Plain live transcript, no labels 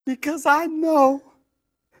Because I know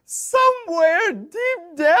somewhere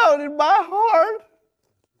deep down in my heart,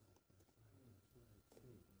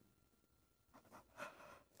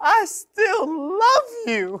 I still love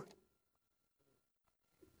you.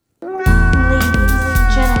 Ladies,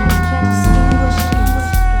 gentlemen, distinguished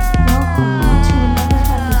guests, welcome to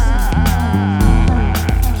another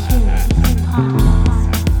episode of Musick Podcast.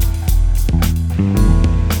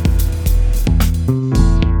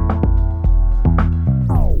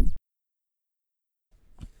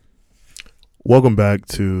 Welcome back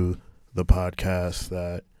to the podcast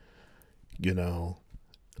that,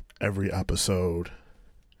 every episode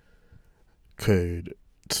could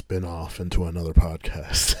spin off into another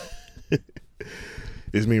podcast.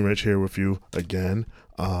 It's me, Rich, here with you again.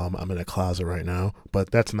 I'm in a closet right now,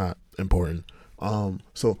 but that's not important.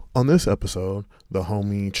 So on this episode, the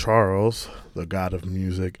homie Charles, the god of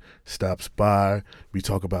music, stops by. We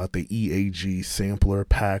talk about the EAG Sampler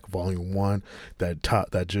Pack Volume 1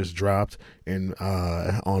 that just dropped on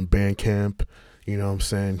Bandcamp. You know what I'm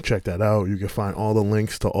saying? Check that out. You can find all the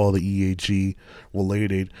links to all the EAG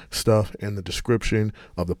related stuff in the description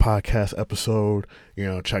of the podcast episode.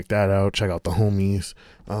 Check that out. Check out the homies.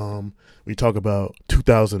 We talk about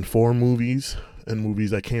 2004 movies and movies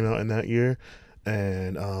that came out in that year.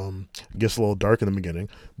 And it gets a little dark in the beginning,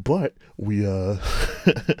 but we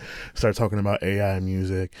start talking about AI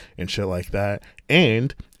music and shit like that.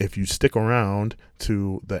 And if you stick around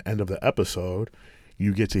to the end of the episode,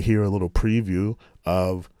 you get to hear a little preview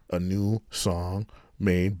of a new song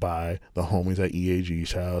made by the homies at EAG.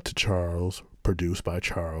 Shout out to Charles, produced by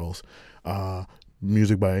Charles.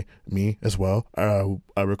 Music by me as well.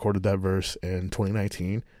 I recorded that verse in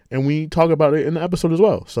 2019, and we talk about it in the episode as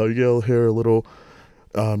well. So you'll hear a little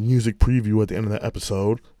music preview at the end of the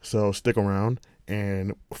episode. So stick around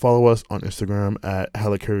and follow us on Instagram at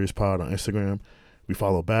HellaCuriousPod on Instagram. We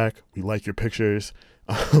follow back. We like your pictures.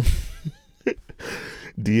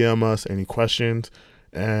 DM us any questions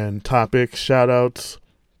and topics, shout outs,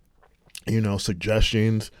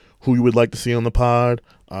 suggestions, who you would like to see on the pod.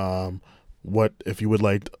 What if you would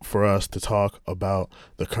like for us to talk about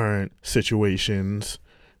the current situations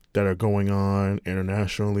that are going on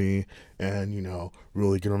internationally and,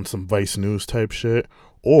 really get on some Vice News type shit.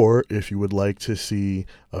 Or if you would like to see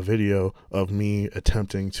a video of me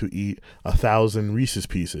attempting to eat 1,000 Reese's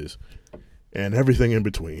Pieces and everything in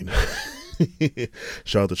between.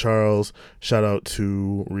 Shout out to Charles. Shout out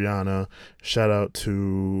to Rihanna. Shout out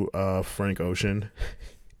to Frank Ocean.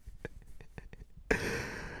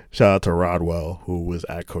 Shout out to Rodwell, who was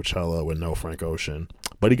at Coachella with no Frank Ocean.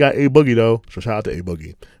 But he got A Boogie, though, so shout out to A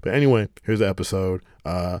Boogie. But anyway, here's the episode.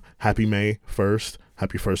 Happy May 1st.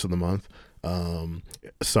 Happy 1st of the month.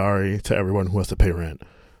 Sorry to everyone who has to pay rent.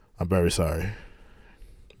 I'm very sorry.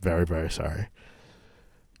 Very, very sorry.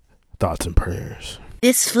 Thoughts and prayers.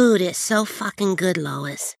 This food is so fucking good,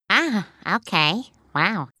 Lois. Ah, okay.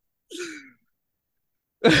 Wow.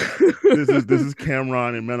 This is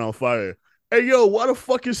Cameron and Men on Fire. Hey yo, why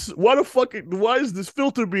is this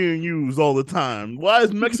filter being used all the time? Why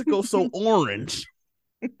is Mexico so orange?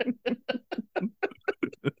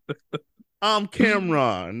 I'm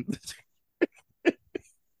Cameron.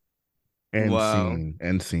 End Wow. scene.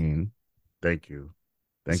 End scene. Thank you.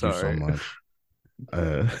 Thank you so much.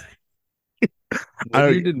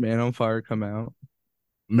 What year did Man on Fire come out?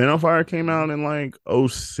 Men on Fire came out in like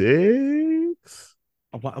 2006.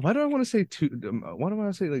 Why do I want to say why do I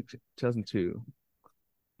want to say like 2002?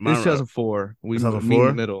 It's 2004. Me in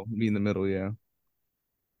the middle, yeah.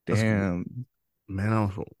 Damn. Man on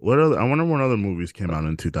what other? I wonder what other movies came out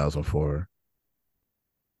in 2004.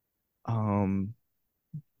 No,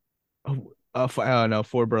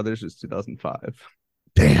 Four Brothers is 2005.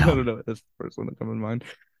 Damn. I don't know. That's the first one that comes in mind.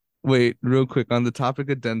 Wait, real quick on the topic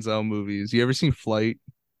of Denzel movies. You ever seen Flight?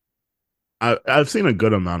 I've seen a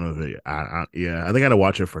good amount of it. I think I had to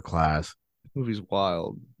watch it for class. That movie's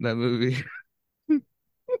wild. That movie.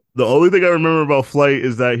 The only thing I remember about Flight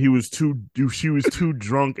is that she was too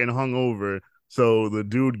drunk and hungover, so the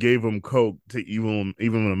dude gave him coke to even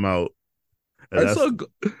him out.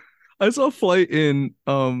 I saw Flight in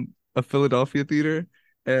a Philadelphia theater,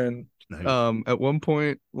 and at one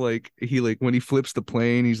point, like when he flips the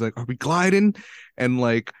plane, he's like, "Are we gliding?" And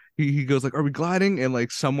like he goes like, "Are we gliding?" And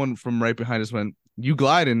like someone from right behind us went, "You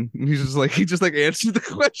gliding?" And he just answered the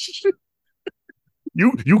question.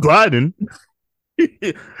 You gliding? And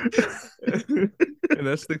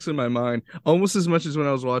that sticks in my mind almost as much as when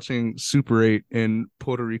I was watching Super 8 in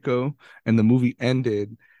Puerto Rico and the movie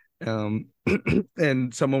ended.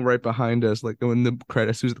 and someone right behind us, like when the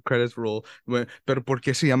credits, as soon as the credits roll, went, "Pero por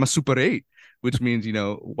qué se llama Super 8?" Which means,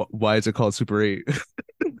 why is it called Super 8?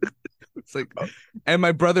 It's like, and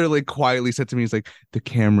my brother like quietly said to me, he's like, "The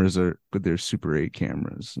cameras are, but they're Super 8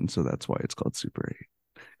 cameras, and so that's why it's called Super 8."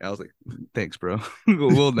 And I was like, "Thanks, bro.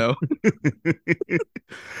 We'll know."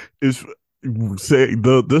 Is say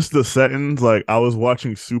the sentence like I was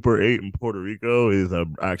watching Super 8 in Puerto Rico is a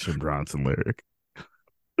Action Bronson lyric.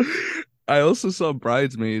 I also saw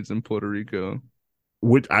Bridesmaids in Puerto Rico.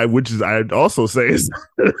 I'd also say is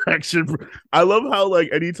Action. I love how like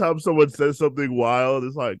anytime someone says something wild,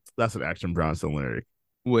 it's like that's an Action Bronson lyric.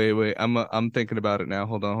 Wait. I'm thinking about it now.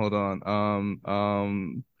 Hold on.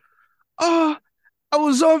 Ah, I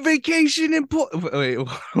was on vacation in Wait,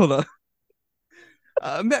 hold on.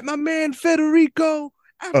 I met my man Federico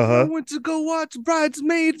after I Uh-huh. went to go watch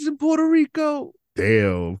Bridesmaids in Puerto Rico.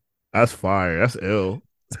 Damn. That's fire. That's ill.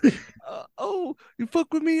 Oh, you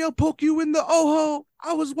fuck with me, I'll poke you in the ojo.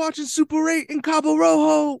 I was watching Super 8 in Cabo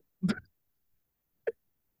Rojo.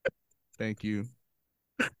 Thank you.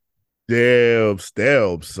 Damn,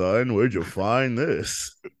 son. Where'd you find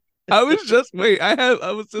this? I was just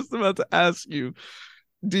about to ask you,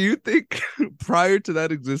 do you think prior to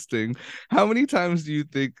that existing, how many times do you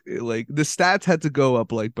think like the stats had to go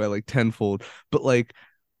up like by like tenfold? But like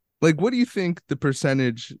what do you think the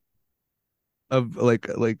percentage of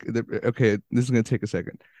okay, this is gonna take a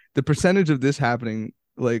second. The percentage of this happening,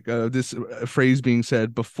 like this phrase being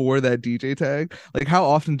said before that DJ tag, like how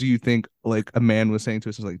often do you think like a man was saying to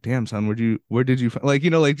us like, "Damn son, where did you find," like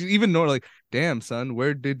like even more like, "Damn son,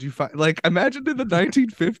 where did you find," like imagine in the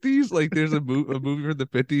 1950s, like there's a movie from the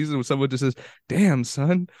 50s and someone just says, "Damn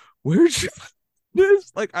son, where'd you find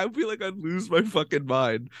this?" Like I feel like I'd lose my fucking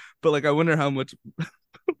mind. But like I wonder how much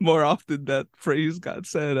more often that phrase got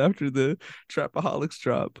said after the Trapaholics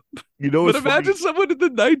drop. You know But what's imagine funny? someone in the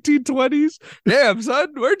 1920s. "Damn,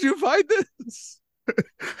 son, where'd you find this?"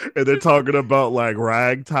 And they're talking about like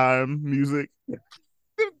ragtime music.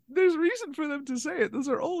 There's reason for them to say it. Those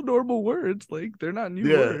are all normal words. Like they're not new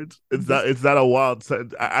Yeah. words. It's not a wild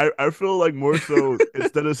sentence. I feel like more so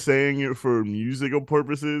instead of saying it for musical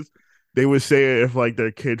purposes, they would say it if like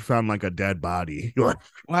their kid found like a dead body. Like,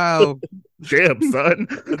 Wow, damn son.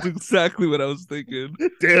 that's exactly what I was thinking.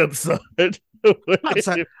 Damn son.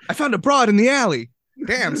 Son, I found a broad in the alley.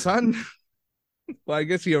 Damn, son. Well, I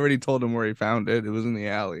guess he already told him where he found it. It was in the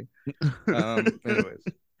alley. Anyways.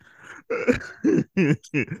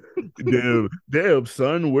 Damn,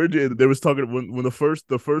 son. Where did they was talking when the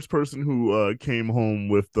first person who came home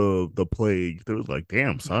with the plague? They was like,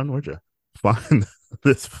 "Damn, son, where'd you find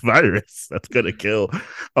this virus that's gonna kill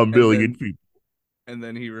a And million then people?" and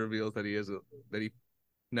then he reveals that that he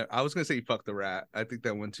no, I was gonna say he fucked the rat. I think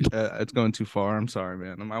that went too it's going too far. I'm sorry,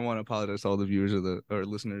 man. I want to apologize to all the viewers of the or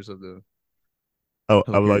listeners of the Oh,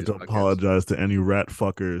 I would like Hilarious to podcast. apologize to any rat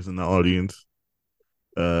fuckers in the audience.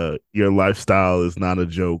 Your lifestyle is not a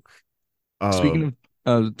joke. Speaking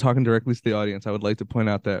Um, of talking directly to the audience, I would like to point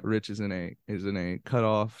out that Rich is in a cut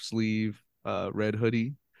off sleeve red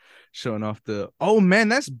hoodie, showing off the, oh man,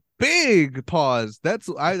 that's big. Pause. That's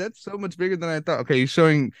so much bigger than I thought. Okay, he's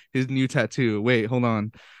showing his new tattoo. Wait, hold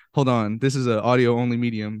on. This is an audio only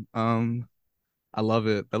medium. I love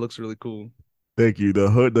it. That looks really cool. Thank you.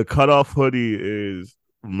 The cutoff hoodie is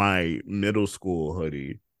my middle school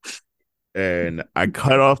hoodie. And I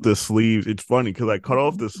cut off the sleeves. It's funny because I cut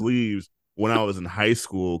off the sleeves when I was in high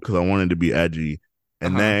school because I wanted to be edgy.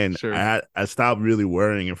 And then Sure. I stopped really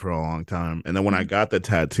wearing it for a long time. And then when I got the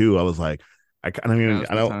tattoo, I was like, Now's I the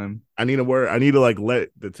don't time. I need to like let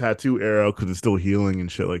the tattoo air out because it's still healing and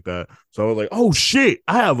shit like that. So I was like, oh shit,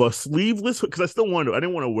 I have a sleeveless because I didn't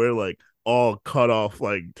want to wear like all cut off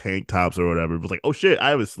like tank tops or whatever. It was like, oh shit,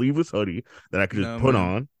 I have a sleeveless hoodie that I could just No, put man.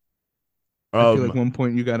 on. I feel like Um, one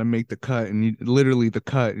point you got to make the cut, and you literally the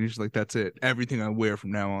cut, and you're just like, that's it. Everything I wear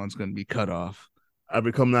from now on is gonna be cut off. I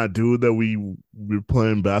become that dude that we were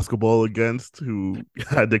playing basketball against who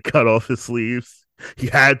had to cut off his sleeves. He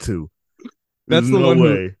had to. There's That's the no one who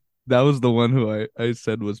way. that was the one who I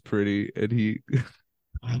said was pretty, and he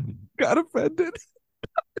got offended.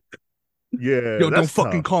 Yeah, Yo, don't that's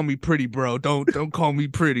fucking tough. call me pretty, bro. Don't call me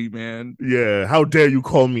pretty, man. Yeah, how dare you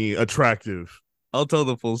call me attractive? I'll tell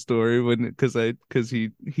the full story when because he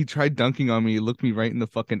tried dunking on me, looked me right in the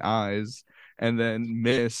fucking eyes, and then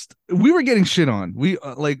missed. We were getting shit on. We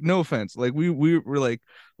like no offense, like we were like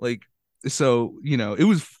so it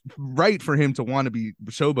was right for him to want to be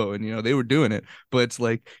showbo, and they were doing it, but it's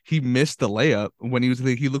like he missed the layup when he was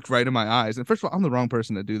like he looked right in my eyes. And first of all, I'm the wrong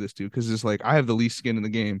person to do this to because it's like I have the least skin in the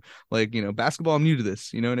game. Like basketball, I'm new to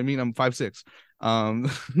this. You know what I mean? I'm 5'6".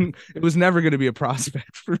 It was never going to be a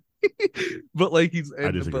prospect for me. But like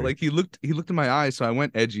I disagree. he looked in my eyes, so I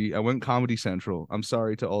went edgy. I went Comedy Central. I'm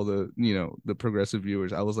sorry to all the the progressive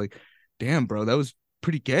viewers. I was like, damn, bro, that was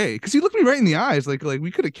pretty gay, because he looked me right in the eyes, like we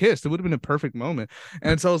could have kissed. It would have been a perfect moment.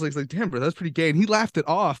 And so I was like, damn, bro, that's pretty gay. And he laughed it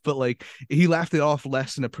off, but like he laughed it off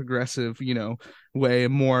less in a progressive, way,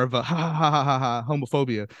 more of a ha ha ha ha ha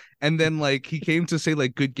homophobia. And then like he came to say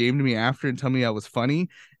like good game to me after and tell me I was funny.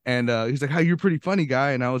 And he's like, "Hi, you're pretty funny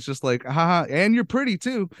guy." And I was just like, "Ha, and you're pretty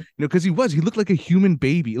too," because he looked like a human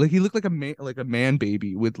baby, like he looked like a man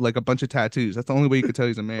baby with like a bunch of tattoos. That's the only way you could tell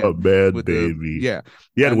he's a A man. bad With the baby. yeah,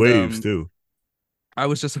 He had and waves too. I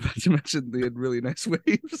was just about to mention they had really nice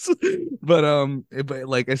waves, but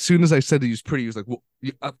like as soon as I said that he was pretty, he was like, "Well,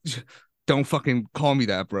 don't fucking call me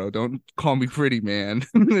that, bro. Don't call me pretty, man."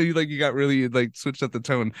 You got really like switched up the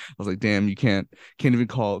tone. I was like, "Damn, you can't even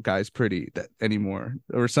call guys pretty that anymore."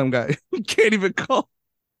 Or some guy can't even call.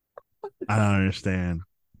 I don't understand.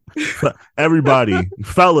 But everybody,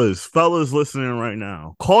 fellas listening right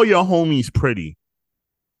now, call your homies pretty.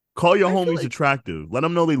 Call your I feel homies like attractive. Let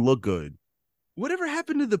them know they look good. whatever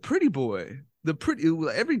happened to the pretty boy?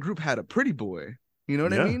 Every group had a pretty boy. You know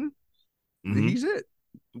what I Yeah. mean? Mm-hmm. He's it.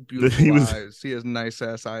 He Beautiful was eyes. He has nice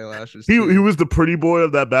ass eyelashes he too. was the pretty boy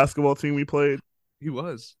of that basketball team we played. He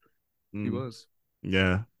was. He Mm. was.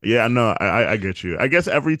 Yeah. Yeah, no, I get you. I guess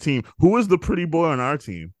every team. Who was the pretty boy on our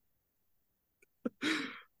team?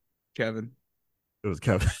 Kevin. It was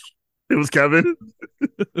Kevin. It was Kevin. I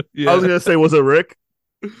was Yeah. gonna say, was it Rick?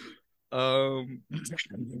 Um,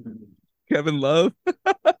 Kevin Love.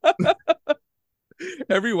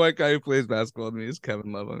 Every white guy who plays basketball to me is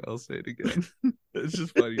Kevin Love. I'll say it again. It's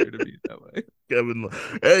just funnier to me that way. Kevin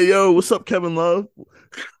Love. Hey yo, what's up, Kevin Love?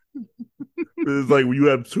 It's like you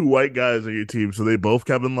have two white guys on your team, so they both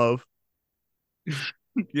Kevin Love.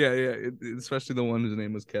 Yeah, especially the one whose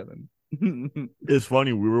name was Kevin. It's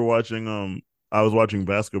funny. We were watching. I was watching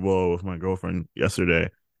basketball with my girlfriend yesterday,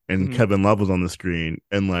 and Mhm. Kevin Love was on the screen,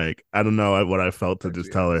 and like I don't know what I felt to just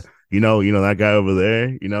Sexy tell her, ass. that guy over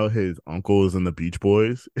there, his uncle is in the Beach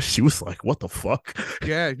Boys. She was like, "What the fuck?"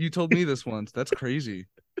 Yeah, you told me this once. That's crazy.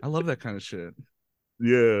 I love that kind of shit.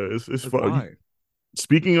 Yeah, it's Like, fun. why?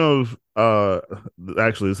 Speaking of,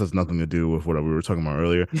 actually, this has nothing to do with what we were talking about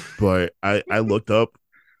earlier, but I looked up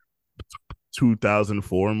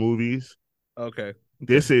 2004 movies. Okay. Okay.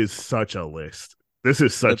 This is such a list. This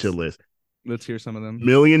is such a Let's list. let's hear some of them. $1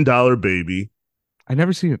 Million Baby, I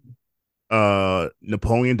never see it.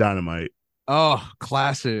 Napoleon Dynamite, Oh,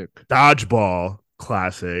 classic. Dodgeball,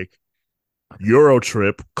 classic, Euro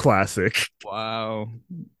Trip, classic. Wow.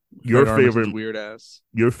 Your Fred Armisen's favorite, weird ass.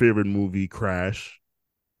 your favorite movie, Crash.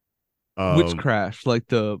 Which Um, Crash? Like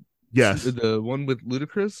yes, the one with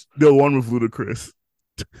Ludacris? the one with Ludacris.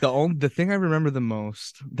 The thing I remember the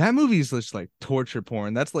most, that movie is just like torture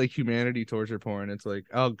porn. That's like humanity torture porn. It's like,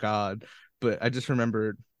 oh God. But I just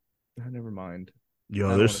remembered, never mind. I Yo,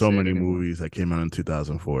 don't there's want to so say it many anymore. movies that came out in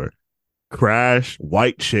 2004. Crash,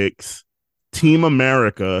 White Chicks, Team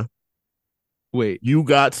America, Wait, You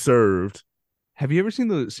Got Served. have you ever seen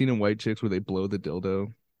the scene in White Chicks where they blow the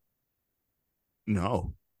dildo?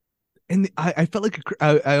 No. And I felt like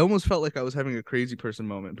I almost felt like I was having a crazy person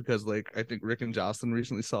moment, because like I think Rick and Jocelyn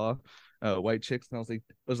recently saw White Chicks, and I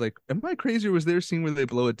was like, am I crazy, or was there a scene where they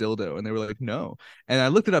blow a dildo? And they were like, no. And I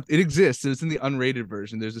looked it up. It exists. It's in the unrated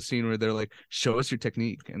version. There's a scene where they're like, show us your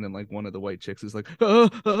technique, and then like one of the white chicks is like,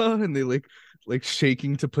 and they like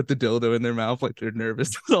shaking to put the dildo in their mouth like they're nervous.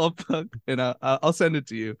 It's all fuck. And I'll send it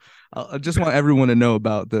to you. I just want everyone to know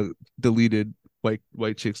about the deleted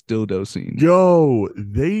white chicks dildo scene. Yo,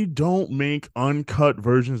 they don't make uncut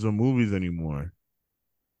versions of movies anymore.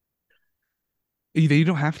 You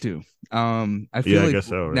don't have to. I Yeah, feel I like guess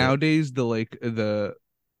so, right? nowadays the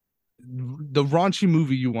raunchy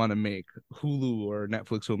movie you want to make, Hulu or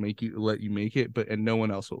Netflix will let you make it, but no one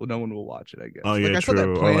will watch it, I Oh guess. Like yeah, I saw that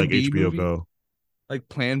true. Or Plan like B HBO movie, Go. like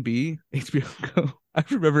Plan B, HBO Go. I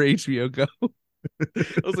remember HBO Go.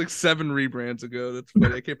 It was like 7 rebrands ago. That's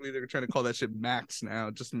funny. I can't believe they're trying to call that shit Max now,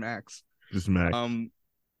 just Max. Just Max.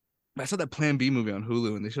 I saw that Plan B movie on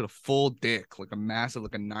Hulu, and they showed a full dick, like a massive,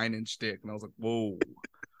 like a 9-inch dick, and I was like, whoa,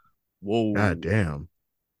 whoa. God damn.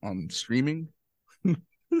 On streaming,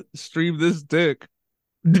 stream this dick.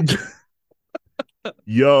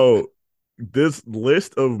 Yo, this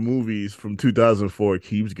list of movies from 2004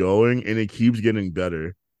 keeps going and it keeps getting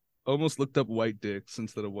better. Almost looked up white dicks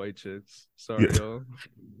instead of white chicks. Sorry, Yeah.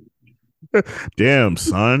 y'all. Damn,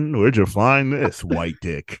 son, where'd you find this white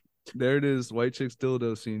dick? There it is, white chicks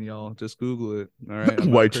dildo scene, y'all. Just Google it. All right, I'm not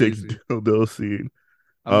White chicks crazy. dildo scene.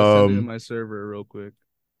 I'm gonna send it in my server real quick.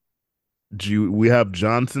 We have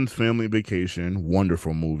Johnson's Family Vacation,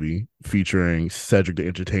 wonderful movie featuring Cedric the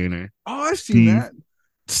Entertainer, Oh, I've seen Steve, that.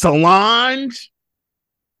 Solange.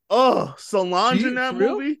 Oh, Solange in She that for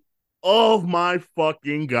real? movie. Oh my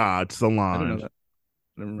fucking god, I didn't know Solange. that.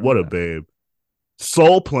 I didn't What remember a that. babe.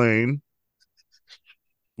 Soul Plane.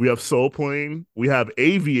 We have Soul Plane. We have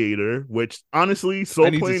Aviator, which honestly, I Soul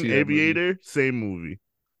need to Plane, see that movie. Aviator, same movie.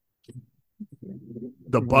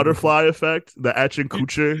 The butterfly effect, the Ashton You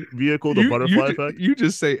Kutcher vehicle, the butterfly effect. you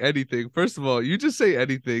just say anything. First of all, you just say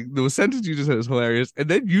anything. The sentence you just said is hilarious, and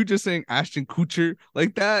then you just saying Ashton Kutcher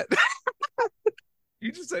like that.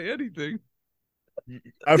 You just say anything.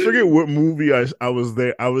 I forget what movie I was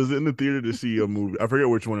there. I was in the theater to see a movie. I forget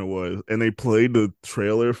which one it was, and they played the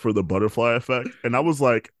trailer for the butterfly effect, and I was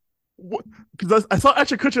like, "What?" Because I saw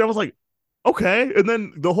Ashton Kutcher, and I was like, "Okay," and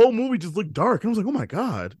then the whole movie just looked dark, and I was like, "Oh my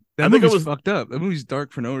god!" I That think I movie's was. fucked up. That movie's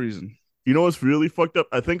dark for no reason. You know what's really fucked up?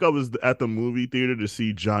 I think I was at the movie theater to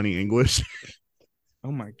see Johnny English.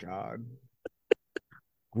 Oh my god,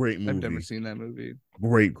 Great I've never movie. seen that movie.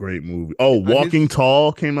 Great movie. Oh, Walking His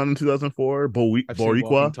Tall came out in 2004. I've seen Walking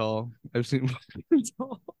Boricua. Tall. I've seen Walking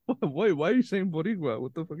Tall. Wait, why are you saying Boricua?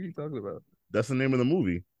 What the fuck are you talking about? That's the name of the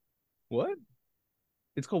movie. What?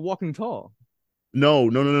 It's called Walking Tall. No.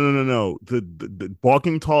 The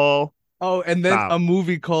Walking Tall. Oh, and then Stop. a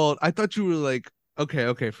movie called. I thought you were like,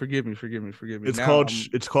 okay. Forgive me. Now I'm.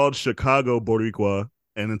 It's called Chicago Boricua,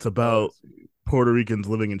 and it's Oh, I about see. Puerto Ricans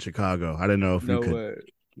living in Chicago. I don't know if you No could. way.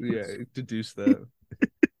 Yeah, deduce that.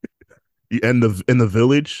 In the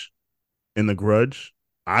Village, in the Grudge,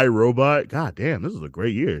 I Robot. God damn, this is a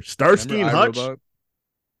great year. Remember Starsky and Hutch. iRobot?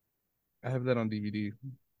 I have that on DVD.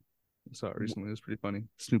 I saw it recently. It was pretty funny.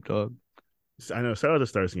 Snoop Dogg. I know. Shout out to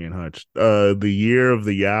Starsky and Hutch. The Year of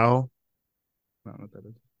the Yow. I don't know what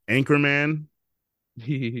that Anchorman.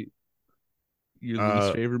 is. Your least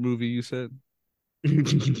Uh, favorite movie, you said?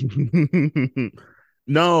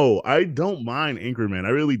 no, I don't mind Anchorman. I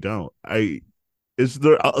really don't. It's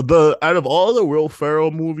the out of all the Will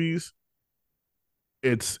Ferrell movies,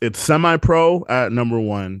 it's semi pro at number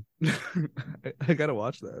one, I gotta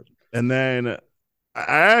watch that. and then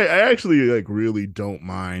I actually like really don't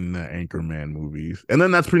mind the Anchorman movies, and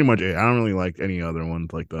then that's pretty much it. I don't really like any other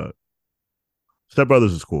ones like that. Step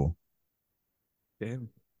Brothers is cool. Damn.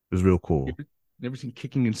 It's real You cool. never seen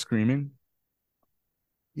Kicking and Screaming?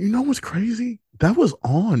 You know what's crazy? That was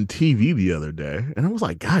on TV the other day, and I was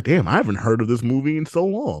like, God damn, I haven't heard of this movie in so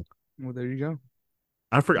long. Well, there you go.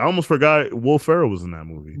 I almost forgot Will Ferrell was in that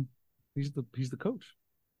movie. He's the coach.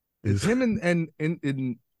 Is It's him and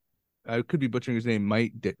I could be butchering his name,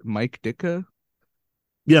 Mike Ditka.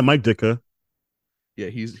 yeah, Mike Ditka. Yeah,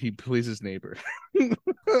 he plays his neighbor.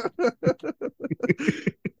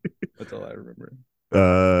 That's all I remember.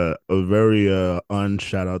 A very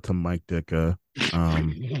unshout out to Mike Ditka.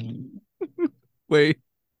 Wait,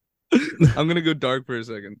 I'm gonna go dark for a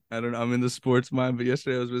second. I don't know. I'm in the sports mind, but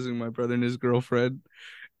yesterday I was visiting my brother and his girlfriend,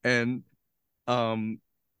 and um,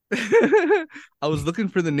 I was looking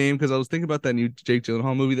for the name because I was thinking about that new Jake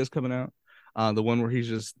Gyllenhaal movie that's coming out. The one where he's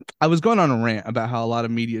just. I was going on a rant about how a lot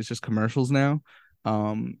of media is just commercials now.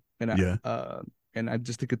 And Yeah. I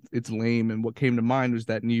just think it's lame. And what came to mind was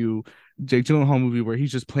that new Jake Gyllenhaal movie where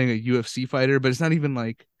he's just playing a UFC fighter, but it's not even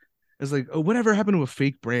like. It's like, oh, whatever happened to a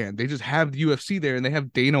fake brand? They just have the UFC there and they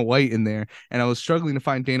have Dana White in there. And I was struggling to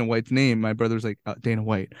find Dana White's name. My brother was like, Dana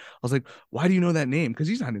White. I was like, why do you know that name? Because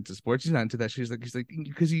he's not into sports. He's not into that. He's like,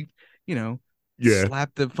 because he, you know, Yeah.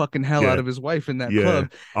 slapped the fucking hell out Yeah. of his wife in that Yeah.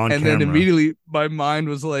 club. On And camera. then immediately my mind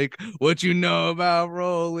was like, what you know about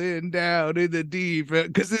rolling down in the deep?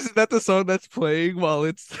 Because isn't that the song that's playing while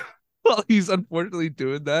it's while he's unfortunately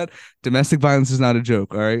doing that? Domestic violence is not a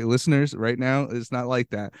joke. All right, listeners, right now, it's not like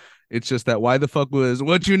that. It's just that why the fuck was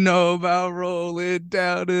what you know about rolling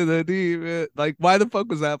down in the deep? Like, why the fuck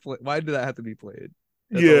was that why did that have to be played?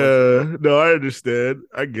 That's all I'm saying. Yeah, no, I understand.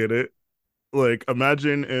 I get it. Like,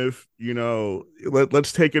 imagine if,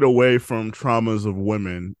 let's take it away from traumas of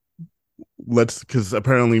women. Because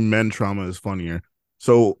apparently men trauma is funnier.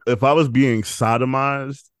 So if I was being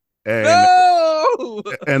sodomized and No,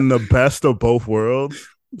 the best of both worlds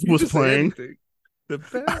you was just say playing, anything. The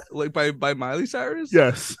best, like by Miley Cyrus.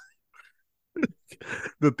 yes,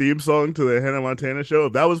 the theme song to the Hannah Montana show,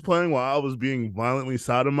 if that was playing while I was being violently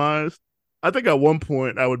sodomized, I think at one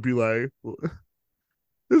point I would be like, well,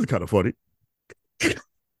 this is kind of funny.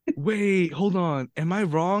 Wait, hold on. Am I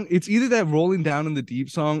wrong? It's either that rolling down in the deep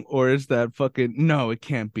song or it's that fucking no, it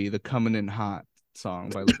can't be the coming in hot song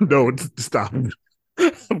by No, stop.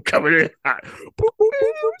 I'm coming in hot.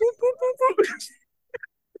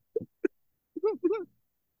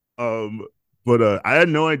 um But I had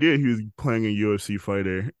no idea he was playing a UFC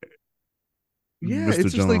fighter, Yeah, Mr.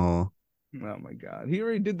 it's just like, Gyllenhaal. oh my god, he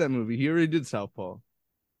already did that movie. He already did Southpaw.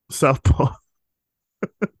 Southpaw.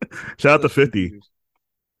 I Shout saw out to that shit in 50. theaters.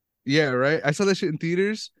 Yeah, right. I saw that shit in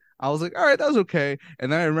theaters. I was like, all right, that was okay.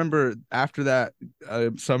 And then I remember after that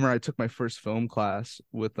summer, I took my first film class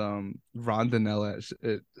with Ron Donnell at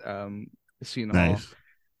Seton Hall, Nice.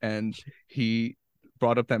 and he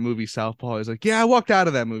brought up that movie Southpaw. He's like, yeah, I walked out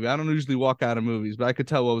of that movie. I don't usually walk out of movies, but I could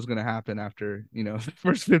tell what was gonna happen after the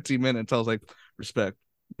first 15 minutes. I was like, respect.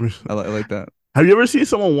 I like that. Have you ever seen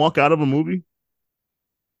someone walk out of a movie?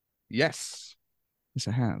 Yes, yes,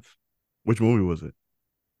 I have. Which movie was it?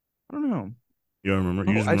 I don't know. You don't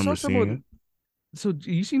remember? You Oh, just I saw remember seeing it? someone.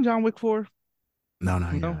 So you seen John Wick 4? No,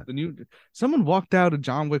 not No, yet. the new someone walked out of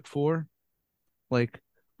John Wick 4 like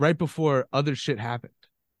right before other shit happened.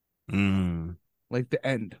 Mm. Like the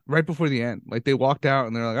end, right before the end. Like they walked out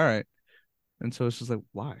and they're like, all right. And so it's just like,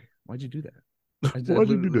 why? Why'd you do that? I Why'd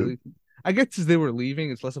you do that? literally, I guess as they were leaving,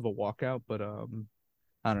 it's less of a walkout, but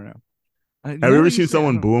I don't know. Have you Now ever that you seen say, I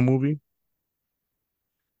someone don't. boo a movie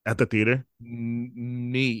at the theater?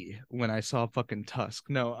 Me when I saw fucking Tusk.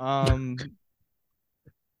 No,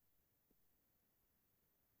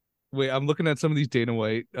 wait, I'm looking at some of these Dana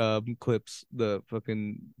White clips, the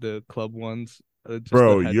club ones. Just the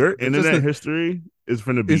Bro, head, your just internet the history is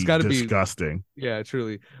going to it's be got to be, disgusting. yeah,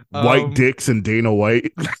 truly. White dicks and Dana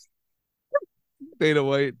White. Dana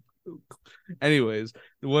White. Anyways,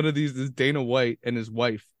 one of these is Dana White and his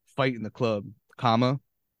wife fight in the club, comma,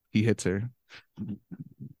 he hits her.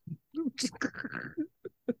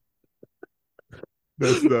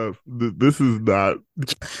 That's not. This is not.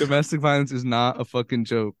 Domestic violence is not a fucking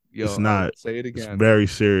joke. It's Yo, I'll not. say it It's again. very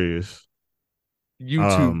serious.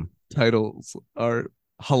 YouTube titles are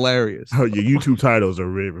hilarious. Your YouTube titles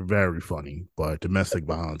are very, very funny, but domestic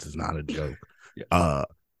violence is not a joke. Yes.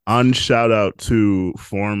 Unshout out to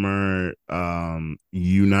former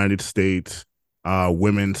United States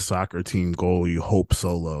women's soccer team goalie Hope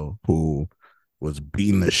Solo, who was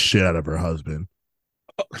beating the shit out of her husband.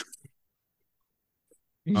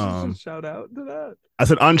 You should shout out to that. I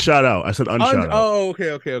said unshout out. I said unshout out. Oh,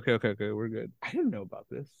 okay. We're good. I didn't know about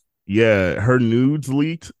this. Yeah, her nudes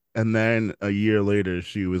leaked, and then a year later,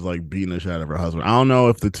 she was like beating the shit out of her husband. I don't know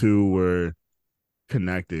if the two were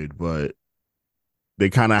connected, but they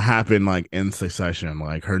kind of happened like in succession.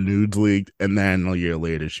 Like her nudes leaked, and then a year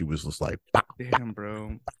later, she was just like, bah, damn,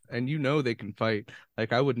 bro. And they can fight.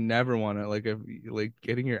 Like I would never want to if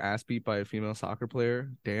getting your ass beat by a female soccer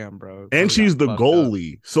player. Damn, bro. And she's the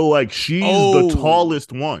goalie, so like she's the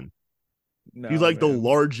tallest one. No, she's like the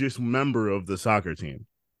largest member of the soccer team.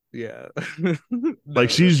 Yeah. Like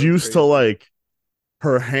she's used to like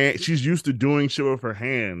her hand. She's used to doing shit with her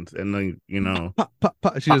hands, and then pop, pop,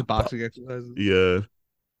 pop. She does boxing exercises. Yeah.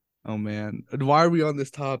 Oh man, why are we on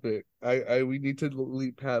this topic? We need to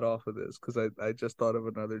leap Pat off of this because I just thought of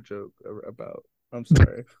another joke about. I'm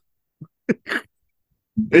sorry.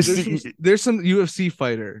 There's some UFC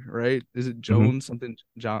fighter, right? Is it Jones something?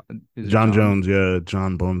 John Jones, yeah,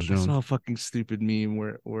 John Bones Jones. I saw a fucking stupid meme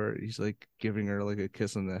where he's like giving her like a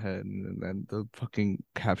kiss on the head, and then the fucking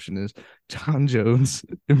caption is John Jones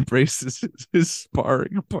embraces his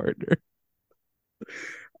sparring partner.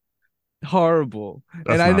 Horrible.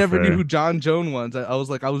 And I never knew who John Jones was. I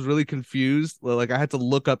was really confused. Like I had to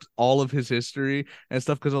look up all of his history and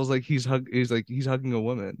stuff because I was like, he's hugging a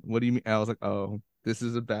woman. What do you mean? I was like, oh, this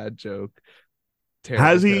is a bad joke.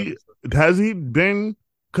 Has he been?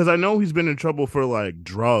 Because I know he's been in trouble for like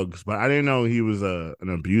drugs, but I didn't know he was an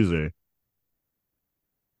abuser.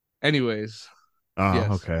 Anyways. Oh,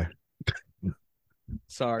 yes. Okay.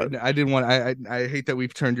 Sorry, I didn't want. I hate that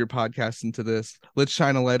we've turned your podcast into this. Let's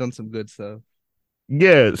shine a light on some good stuff.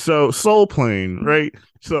 Yeah. So Soul Plane, right?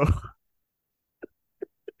 So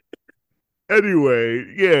anyway,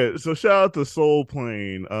 yeah. So shout out to Soul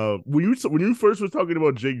Plane. When you first were talking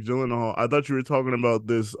about Jake Gyllenhaal, I thought you were talking about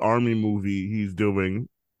this army movie he's doing,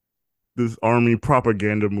 this army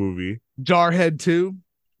propaganda movie. Jarhead 2?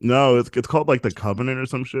 No, it's called like The Covenant or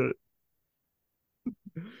some shit.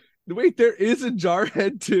 Wait, there is a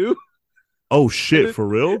Jarhead 2? Oh shit, for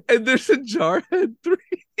real? And there's a Jarhead 3.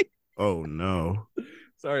 Oh no.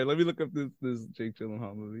 Sorry, let me look up this Jake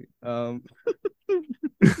Gyllenhaal movie.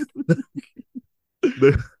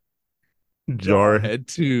 The Jarhead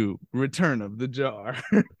 2, Return of the Jar.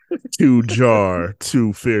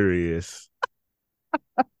 Too furious.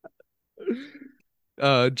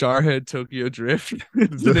 Jarhead Tokyo Drift.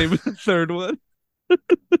 It's the name of the third one.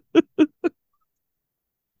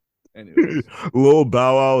 Anyways. Lil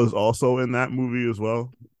Bow Wow is also in that movie as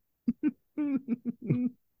well.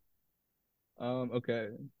 Okay.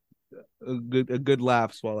 A good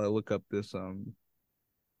laughs while I look up this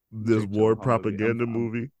This Jake war Gyllenhaal movie. propaganda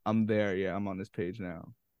movie. I'm there. Yeah, I'm on this page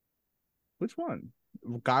now. Which one?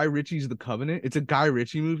 Guy Ritchie's The Covenant. It's a Guy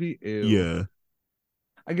Ritchie movie. Ew. Yeah.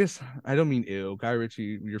 I guess I don't mean ew. Guy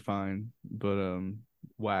Ritchie, you're fine, but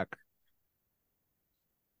whack.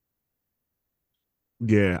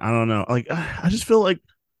 Yeah, I don't know. Like I just feel like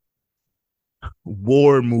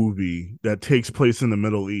war movie that takes place in the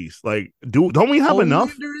Middle East. Like, don't we have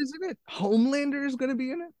enough? Homelander is in it. Homelander is gonna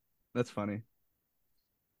be in it. That's funny.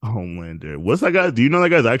 Homelander. What's that guy? Do you know that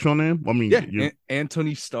guy's actual name? I mean, Yeah,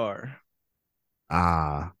 Anthony Starr.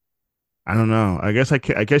 I don't know. I guess I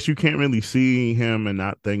guess you can't really see him and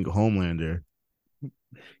not think Homelander.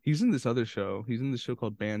 He's in this other show. He's in this show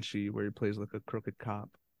called Banshee, where he plays like a crooked cop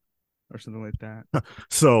or something like that.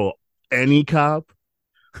 So any cop.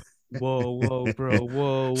 Whoa, bro,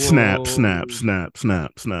 whoa. Snap, snap, snap,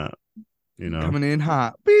 snap, snap. You know, Coming in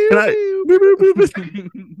hot. Can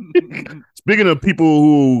Speaking of people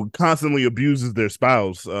who constantly abuses their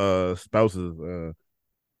spouses.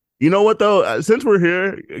 You know what though? Since we're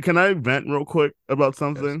here, can I vent real quick about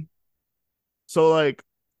something? Yes. So like,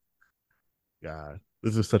 God,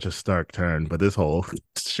 this is such a stark turn, but this whole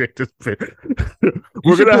shit is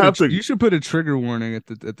we're gonna have to. You should put a trigger warning at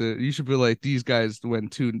the. You should be like, these guys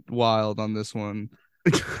went too wild on this one.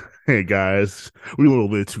 Hey guys, we're a little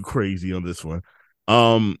bit too crazy on this one.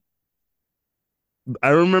 I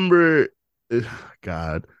remember,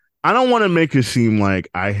 God, I don't want to make it seem like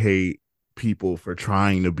I hate people for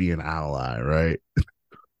trying to be an ally, right?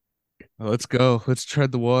 Let's go. Let's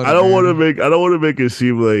tread the water. I don't want to make it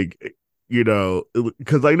seem like, you know,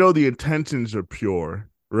 because I know the intentions are pure,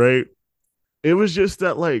 right? It was just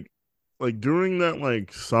that like during that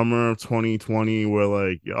like summer of 2020 where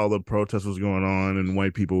like all the protests was going on and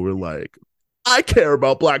white people were like, I care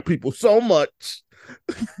about black people so much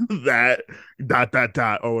that ...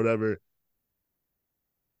 or whatever.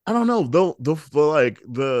 I don't know,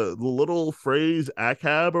 the little phrase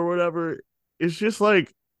ACAB or whatever, it's just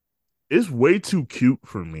like, it's way too cute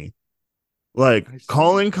for me. Like,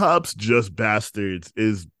 calling cops just bastards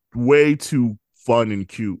is way too fun and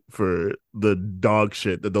cute for the dog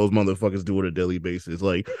shit that those motherfuckers do on a daily basis.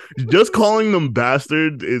 Like, just calling them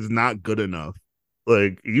bastards is not good enough.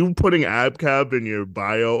 Like, you putting ABCAB in your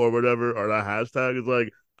bio or whatever, or the hashtag is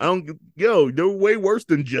like, they're way worse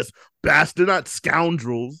than just bastard. They're not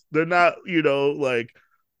scoundrels. They're not, you know, like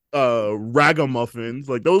ragamuffins.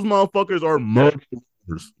 Like, those motherfuckers are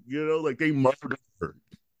murderers. You know, like, they murder.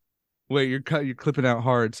 Wait, you're clipping out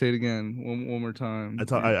hard. Say it again, one more time.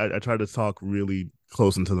 I try to talk really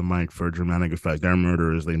close into the mic for dramatic effect. They're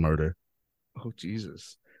murderers. They murder. Oh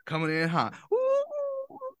Jesus! Coming in hot.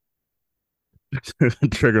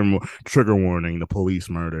 Trigger warning: the police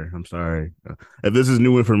murder. I'm sorry if this is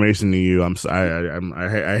new information to you. I'm sorry.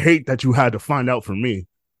 I hate that you had to find out from me.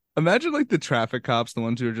 Imagine like the traffic cops, the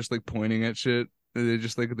ones who are just like pointing at shit. And they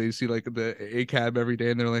just like, they see like the ACAB every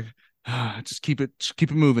day, and they're like, just keep it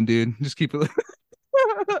moving, dude. Just keep it.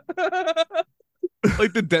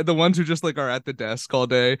 Like the ones who just like are at the desk all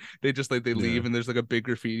day. They just like they leave, and there's like a big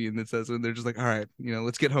graffiti and it says, and they're just like, all right, you know,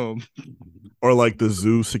 let's get home. Or like the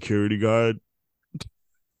zoo security guard.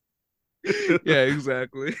 Yeah,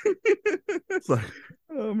 exactly. It's like,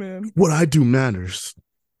 oh man, what I do matters.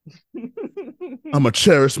 I'm a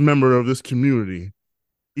cherished member of this community,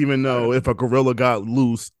 even though if a gorilla got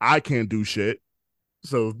loose, I can't do shit.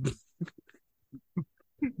 So,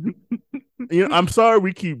 you know, I'm sorry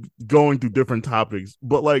we keep going through different topics,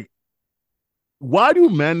 but like, why do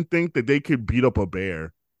men think that they could beat up a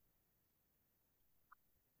bear?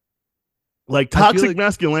 Like, toxic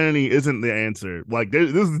masculinity isn't the answer. Like,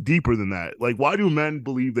 this is deeper than that. Like, why do men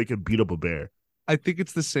believe they can beat up a bear? I think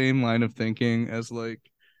it's the same line of thinking as like,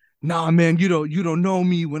 nah, man, you don't know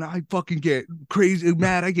me. When I fucking get crazy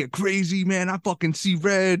mad, I get crazy, man. I fucking see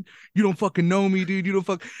red. You don't fucking know me, dude. You don't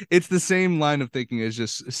fuck. It's the same line of thinking as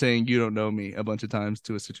just saying you don't know me a bunch of times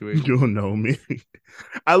to a situation. You don't know me.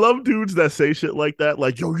 I love dudes that say shit like that.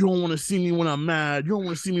 Like, yo, you don't want to see me when I'm mad. You don't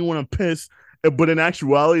want to see me when I'm pissed. But in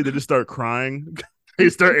actuality, they just start crying.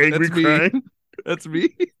 They start angry crying. That's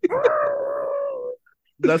me.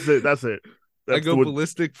 That's it. That's I go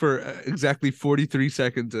ballistic for exactly 43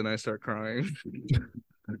 seconds and I start crying.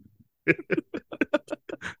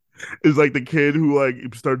 It's like the kid who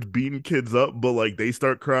like starts beating kids up, but like they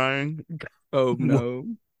start crying. Oh no.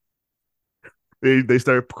 They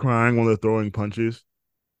start crying when they're throwing punches.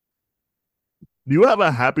 Do you have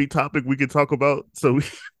a happy topic we could talk about?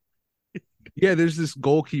 Yeah, there's this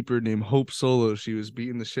goalkeeper named Hope Solo. She was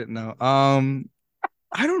beating the shit now.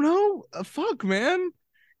 I don't know. Fuck, man.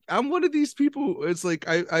 I'm one of these people. It's like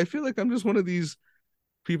I feel like I'm just one of these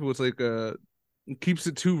people. It's like keeps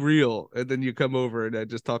it too real, and then you come over and I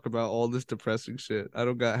just talk about all this depressing shit. I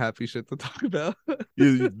don't got happy shit to talk about.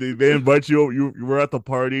 They invite you. You were at the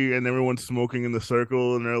party and everyone's smoking in the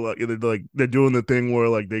circle, and they're doing the thing where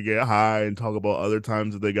like they get high and talk about other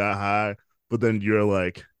times that they got high, but then you're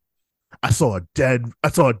like, I saw a dead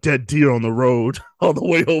deer on the road on the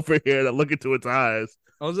way over here, and I look into its eyes.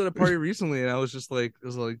 I was at a party recently and I was just like,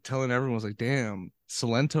 telling everyone, I was like, damn,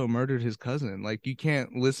 Salento murdered his cousin. Like, you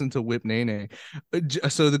can't listen to Whip Nene.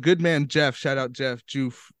 So the good man Jeff, shout out Jeff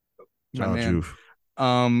Joof, my Ciao, man.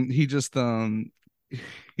 Juve. He just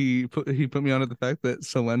he put me on to the fact that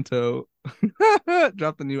Salento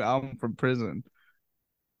dropped a new album from prison.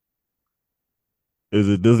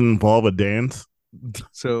 It doesn't involve a dance?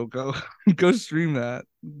 So go go stream that.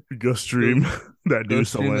 Go stream that Go new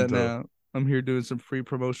stream that Salento. now. I'm here doing some free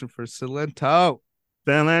promotion for Salento.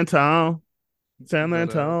 Salento. But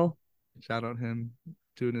Salento. shout out him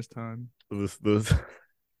doing his time. This. But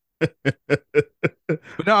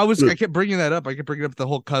no, I kept bringing that up. I kept bringing up the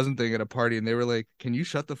whole cousin thing at a party, and they were like, "Can you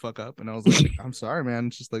shut the fuck up?" And I was like, "I'm sorry, man.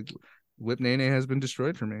 It's just like Whip Nene has been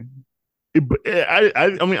destroyed for me." I mean,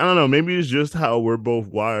 I don't know. Maybe it's just how we're both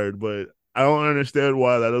wired, but I don't understand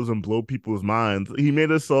why that doesn't blow people's minds. He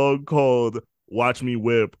made a song called "Watch Me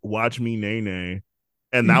Whip, Watch Me Nene,"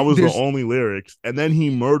 and that was the There's only lyrics. And then he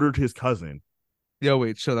murdered his cousin. Yo,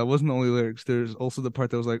 wait, so that wasn't the only lyrics. There's also the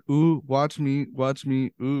part that was like, "Ooh, watch me,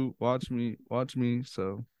 ooh, watch me."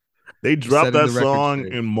 So They just dropped setting that the record song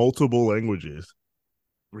straight. in multiple languages.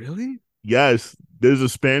 Really? Yes, there's a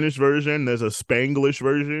Spanish version. There's a Spanglish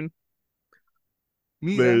version.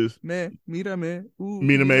 There's Mírame, Miname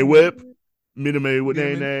mírame, Whip, Miname with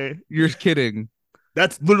mírame. Nene. You're kidding.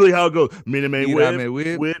 That's literally how it goes. Miname Whip, Mírame,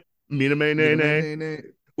 whip, Whip, Miname mírame, Nene. nene.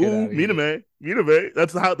 Get Ooh, out of here. Miname.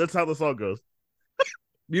 That's how the song goes.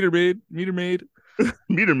 Meter maid. Meter maid.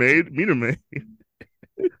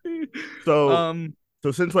 So Um,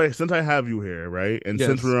 since I have you here, right, and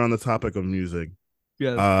since yes, we're on the topic of music,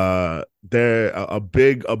 yes. there a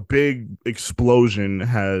big explosion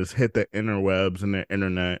has hit the interwebs and the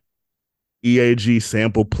internet. EAG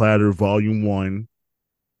Sample Platter Volume 1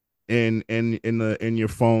 in your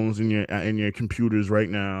phones in your computers right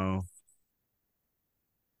now.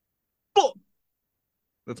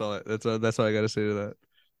 That's all I gotta say to that.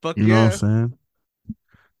 Fuck You know what I'm yeah. saying?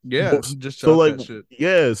 Yeah, Well, just so drop like that shit.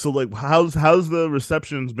 yeah, so like how's the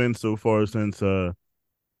reception's been so far since the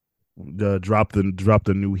dropped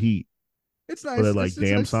the new heat? It's But they're nice. like, It's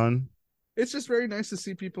damn nice. son. It's just very nice to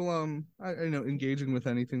see people engaging with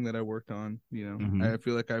anything that I worked on. Mm-hmm. I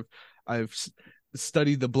feel like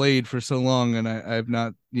studied the blade for so long, and I've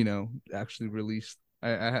not actually released.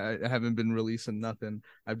 I haven't been releasing nothing.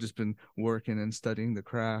 I've just been working and studying the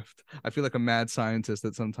craft. I feel like a mad scientist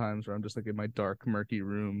at sometimes where I'm just like in my dark murky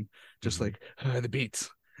room, just Mm-hmm. like the beats.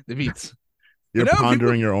 You're People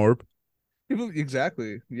pondering your orb.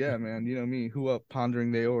 exactly. Yeah, man. You know me, who up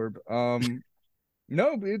pondering the orb.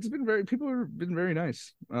 No, it's been people have been very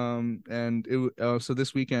nice. And so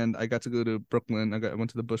this weekend I got to go to Brooklyn. I went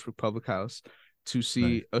to the Bushwick Public House to Nice.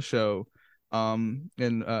 see a show. And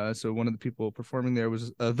so one of the people performing there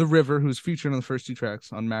was The River, who's featured on the first two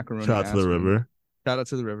tracks on Macaroni Shout out to the Aspirin. river. Shout out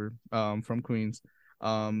to The River, from Queens.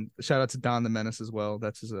 Shout out to Don the Menace as well.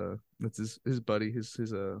 That's his buddy, his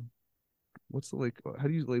what's the how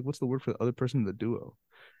do you what's the word for the other person in the duo?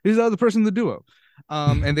 He's the other person in the duo.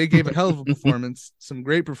 And they gave a hell of a performance, some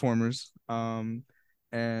great performers. And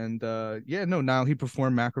yeah, no, now he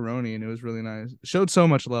performed Macaroni and it was really nice. Showed so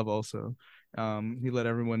much love also. He let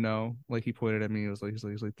everyone know, like he pointed at me, he's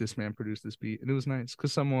like this man produced this beat, and it was nice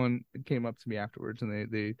because someone came up to me afterwards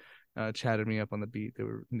and they chatted me up on the beat.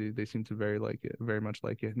 They seemed to very much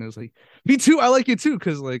like it, and it was like, me too, I like it too,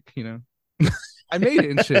 because I made it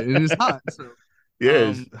and shit. It is hot. So Yeah,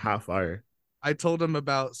 it's hot fire. I told him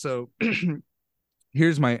about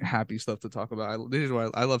here's my happy stuff to talk about. This is why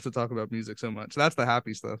I love to talk about music so much. That's the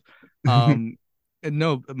happy stuff. And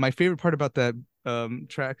no, my favorite part about that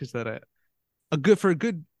track is that for a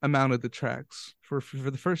good amount of the tracks for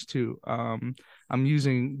the first two, I'm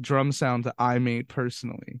using drum sound that I made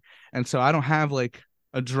personally, and so I don't have like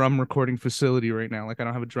a drum recording facility right now. Like I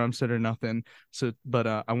don't have a drum set or nothing. So, but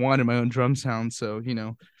I wanted my own drum sound. So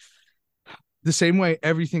the same way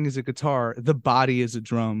everything is a guitar, the body is a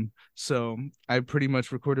drum. So I pretty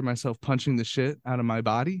much recorded myself punching the shit out of my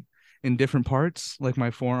body in different parts, like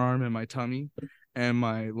my forearm and my tummy and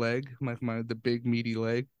my leg, the big meaty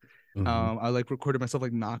leg. Mm-hmm. I recorded myself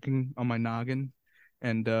knocking on my noggin,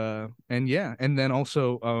 and yeah, and then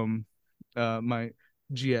also my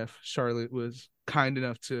GF Charlotte was kind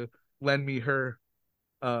enough to lend me her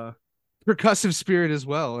uh percussive spirit as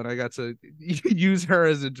well, and I got to use her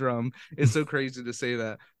as a drum. It's so crazy to say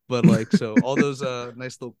that, but like, so all those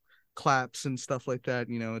nice little claps and stuff like that,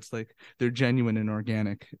 it's like they're genuine and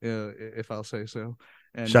organic, if I'll say so.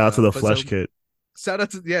 And Shout out to the but so Flesh Kit. shout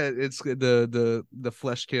out to, yeah, it's the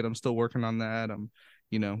Flesh Kit. I'm still working on that. I'm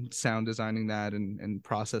sound designing that and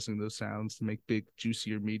processing those sounds to make big,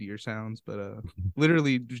 juicier, meatier sounds, but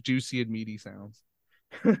literally juicy and meaty sounds.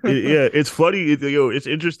 Yeah, it's funny. It's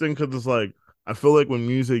interesting because it's like I feel like when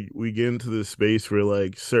music we get into this space where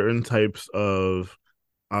like certain types of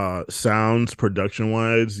sounds production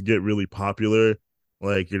wise get really popular.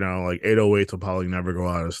 Like, like 808s will probably never go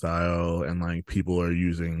out of style, and like people are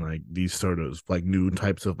using like these sort of like new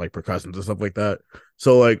types of like percussions and stuff like that.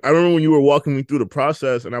 So like I remember when you were walking me through the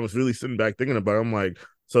process, and I was really sitting back thinking about it. I'm like,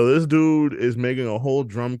 so this dude is making a whole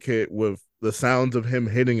drum kit with the sounds of him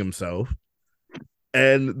hitting himself,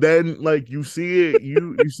 and then like you see it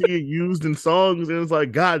used in songs, and it's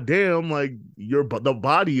like, god damn, like the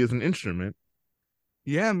body is an instrument.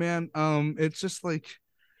 Yeah, man. It's just like,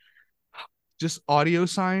 just audio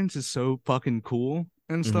science is so fucking cool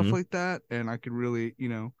and stuff Mm-hmm. like that. And I could really,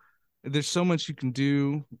 there's so much you can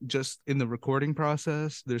do just in the recording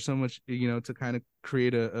process. There's so much, to kind of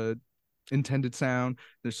create a intended sound.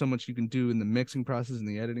 There's so much you can do in the mixing process and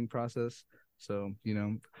the editing process. So,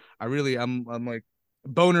 I'm like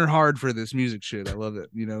boner hard for this music shit. I love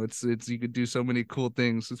it. It's you could do so many cool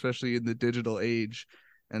things, especially in the digital age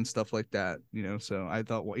and stuff like that. So I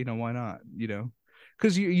thought, well, why not?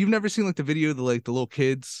 Because you've never seen like the video of the little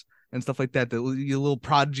kids and stuff like that, the little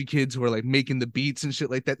prodigy kids who are like making the beats and shit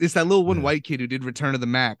like that. It's that little one white kid who did Return of the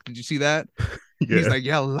Mac. Did you see that? Yeah. He's like,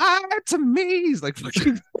 yeah, lie to me. He's like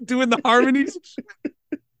fucking doing the harmonies.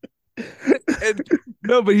 And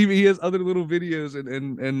no, but he has other little videos,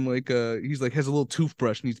 and like he's like has a little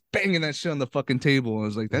toothbrush and he's banging that shit on the fucking table. And I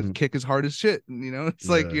was like, that kick is hard as shit. And it's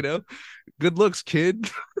like, good looks, kid.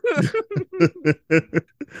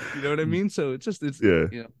 You know what I mean? So it's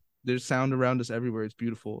yeah, there's sound around us everywhere. It's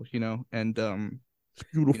beautiful, and it's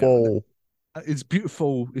beautiful. It's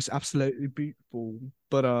beautiful. It's absolutely beautiful.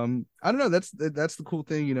 But I don't know. That's the cool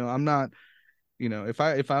thing. I'm not,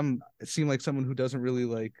 if I'm seem like someone who doesn't really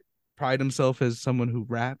like pride himself as someone who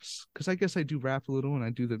raps, because I guess I do rap a little and I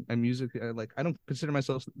do my music. I don't consider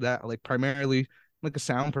myself that like primarily like a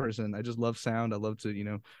sound person. I just love sound. I love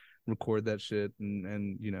to record that shit,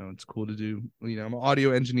 and it's cool to do. I'm an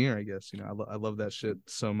audio engineer, I guess. I love that shit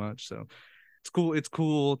so much. So it's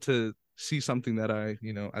cool to see something that I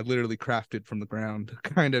literally crafted from the ground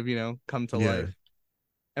kind of come to life.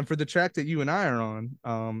 And for the track that you and I are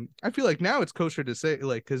on, I feel like now it's kosher to say,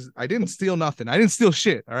 like, because I didn't steal nothing. I didn't steal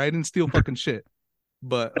shit. All right, I didn't steal fucking shit.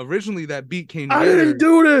 But originally that beat came together. I didn't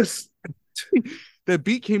do this. That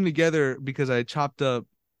beat came together because I chopped up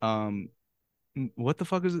what the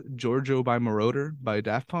fuck is it? Giorgio by Moroder by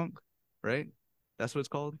Daft Punk, right? That's what it's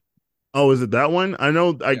called. Oh, is it that one? I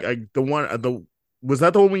know. Yeah. The one. Was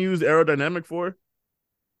that the one we used aerodynamic for?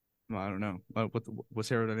 Well, I don't know. What's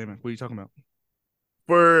aerodynamic? What are you talking about?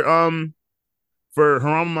 For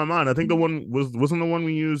Haram on My Mind. I think the one wasn't the one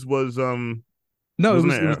we used was No, it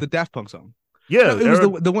was the Daft Punk song. Yeah, no, it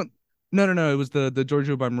was the one. No, it was the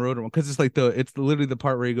Giorgio by Moroder one, because it's literally the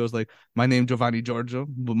part where he goes like, my name Giovanni Giorgio,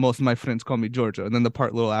 but most of my friends call me Giorgio, and then the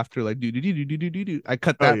part little after like do do do do do do do. I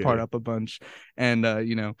cut that part up a bunch, and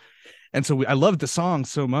and so I loved the song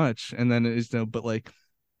so much, and then it's but like,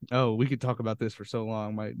 oh, we could talk about this for so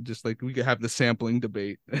long. Just like we could have the sampling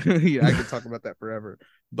debate. Yeah, I could talk about that forever.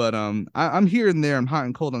 But I'm here and there. I'm hot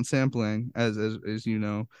and cold on sampling, as you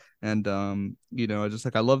know, and just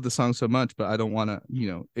like I love the song so much, but I don't want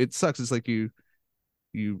to. It sucks. It's like you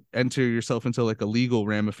enter yourself into like a legal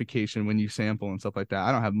ramification when you sample and stuff like that.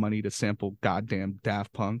 I don't have money to sample goddamn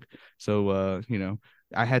Daft Punk, so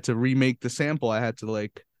I had to remake the sample. I had to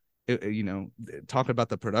like, talk about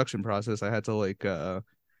the production process. I had to like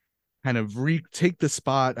kind of retake the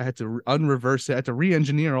spot. I had to unreverse it. I had to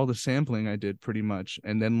re-engineer all the sampling I did pretty much,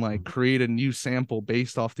 and then like create a new sample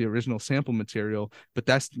based off the original sample material. But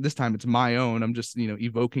this time it's my own. I'm just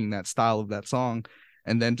evoking that style of that song,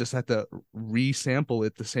 and then just had to re-sample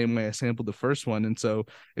it the same way I sampled the first one. And so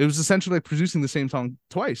it was essentially like producing the same song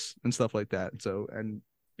twice and stuff like that. So, and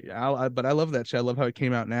yeah, but I love that shit. I love how it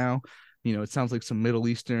came out now. It sounds like some Middle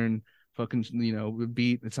Eastern fucking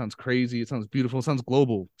beat. It sounds crazy. It sounds beautiful. It sounds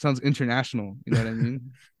global. It sounds international. You know what I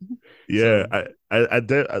mean? Yeah, so. I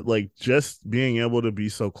did like just being able to be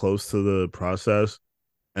so close to the process,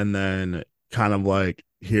 and then kind of like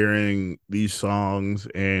hearing these songs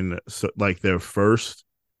in like their first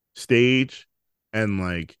stage, and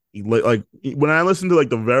like when I listen to like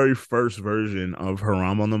the very first version of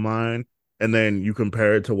Haram on the Mind, and then you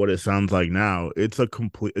compare it to what it sounds like now, it's a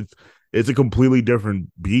completely different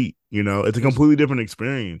beat. It's a There's completely different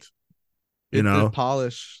experience. there's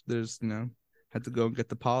polish. There's had to go and get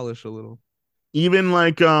the polish a little. Even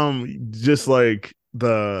like just like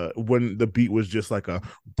the when the beat was just like a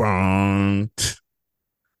bong,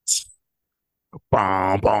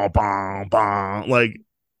 bong, bong, bong, bong, like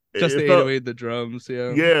Just it the felt, 808, the drums,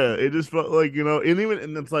 yeah. yeah, it just felt like,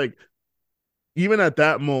 and it's like, even at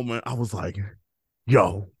that moment I was like,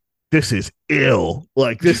 yo, this is ill,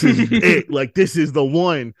 like this is it, like this is the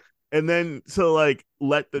one. And then to like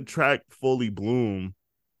let the track fully bloom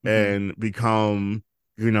Mhm. and become,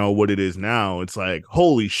 what it is now, it's like,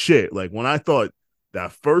 holy shit. Like when I thought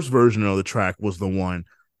that first version of the track was the one,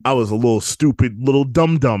 I was a little stupid little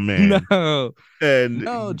dumb man. No, no,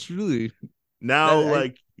 And truly. now That I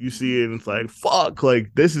like you see it and it's like, fuck,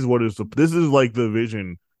 like this is like the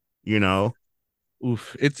vision, you know.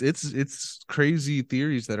 Oof, it's crazy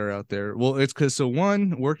theories that are out there. Well, it's because so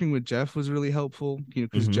one, working with Jeff was really helpful,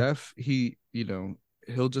 because Mm-hmm. Jeff,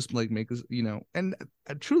 he'll just like make us, and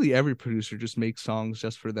truly every producer just makes songs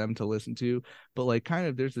just for them to listen to. But like kind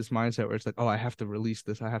of there's this mindset where it's like, oh, I have to release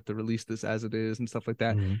this, as it is and stuff like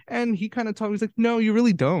that. Mm-hmm. And he kind of told me, he's like, no, you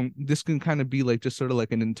really don't. This can kind of be like just sort of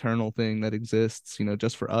like an internal thing that exists,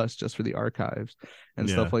 just for us, just for the archives and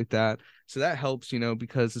Yeah. stuff like that. So that helps,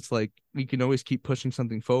 because it's like we can always keep pushing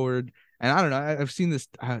something forward. And I don't know, I've seen this.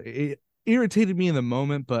 It irritated me in the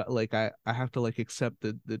moment, but like I have to like accept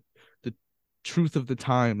the truth of the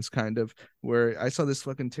times, kind of. Where I saw this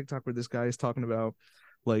fucking TikTok where this guy is talking about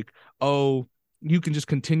like, oh, you can just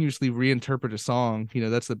continuously reinterpret a song.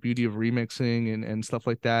 That's the beauty of remixing and stuff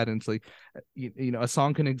like that. And it's like, a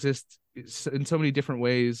song can exist in so many different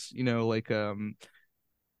ways. Like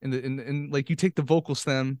in like you take the vocal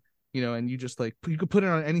stem, and you just like you could put it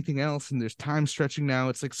on anything else, and there's time stretching now.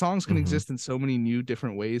 It's like songs can Mm-hmm. exist in so many new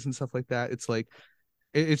different ways and stuff like that. It's like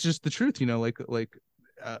it's just the truth, like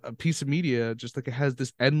a piece of media, just like it has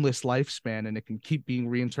this endless lifespan, and it can keep being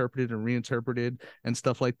reinterpreted and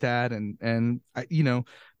stuff like that. And I,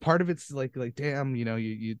 part of it's like damn,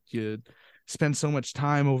 you spend so much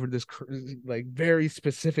time over this like very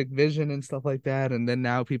specific vision and stuff like that, and then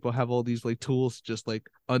now people have all these like tools to just like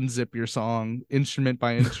unzip your song instrument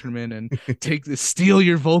by instrument and steal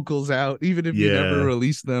your vocals out even if you never Yeah.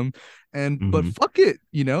 release them. And but Mm-hmm. fuck it,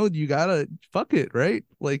 you gotta fuck it, right?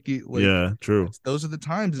 Like Yeah, true. those are the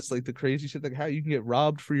times. It's like the crazy shit, like how you can get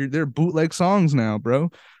robbed for their bootleg songs now,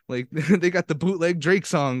 bro. Like they got the bootleg Drake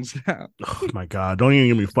songs now. Oh my god, don't even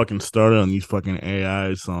get me fucking started on these fucking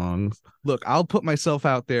AI songs. Look, I'll put myself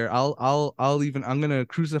out there. I'm gonna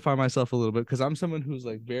crucify myself a little bit because I'm someone who's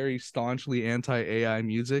like very staunchly anti-AI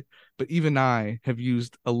music, but even I have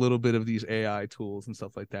used a little bit of these AI tools and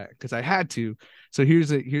stuff like that because I had to. So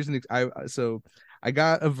I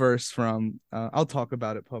got a verse from I'll talk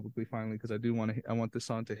about it publicly finally because I want this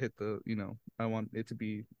song to hit I want it to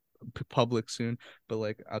be public soon. But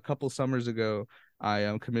like a couple summers ago,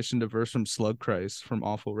 I commissioned a verse from Slug Christ from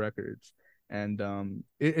Awful Records, and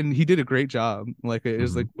he did a great job. Like it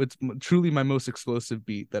is Mm-hmm. like it's truly my most explosive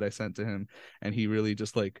beat that I sent to him, and he really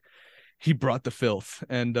just like he brought the filth.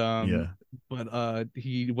 And Yeah. but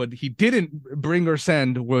what he didn't bring or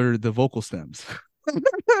send were the vocal stems.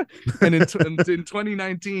 And in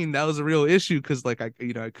 2019 that was a real issue because like I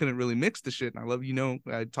couldn't really mix the shit, and I love,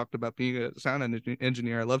 I talked about being a sound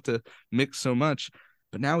engineer. I love to mix so much,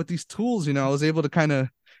 but now with these tools, I was able to kind of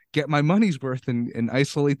get my money's worth and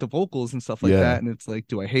isolate the vocals and stuff like Yeah. that. And it's like,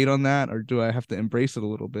 do I hate on that or do I have to embrace it a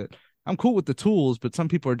little bit? I'm cool with the tools, but some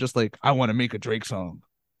people are just like, I want to make a Drake song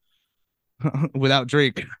without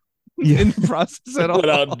Drake Yeah. in the process at all.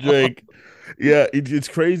 Without Drake. Yeah, it's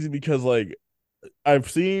crazy because like I've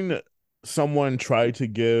seen someone try to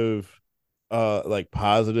give like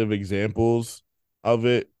positive examples of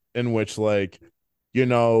it, in which like,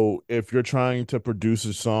 if you're trying to produce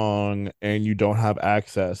a song and you don't have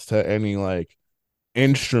access to any like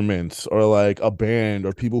instruments or like a band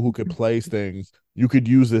or people who could play things, you could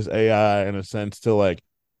use this AI in a sense to like,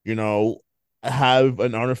 you know, have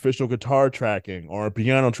an artificial guitar tracking or a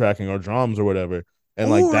piano tracking or drums or whatever. And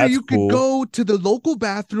like Or that's you could cool. go to the local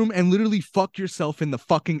bathroom and literally fuck yourself in the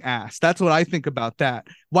fucking ass. That's what I think about that.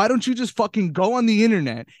 Why don't you just fucking go on the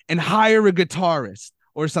internet and hire a guitarist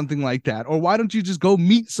or something like that? Or why don't you just go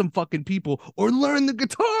meet some fucking people or learn the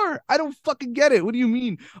guitar? I don't fucking get it. What do you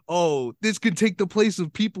mean? Oh, this could take the place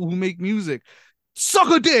of people who make music. Suck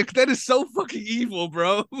a dick. That is so fucking evil,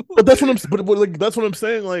 bro. But that's what I'm like that's what I'm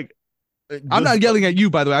saying. Like I'm not yelling at you,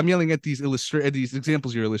 by the way. I'm yelling at these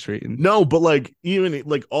examples you're illustrating. No, but like even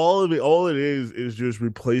like all it is just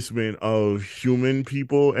replacement of human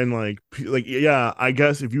people, and like yeah, I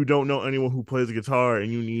guess if you don't know anyone who plays a guitar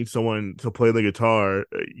and you need someone to play the guitar,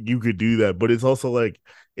 you could do that. But it's also like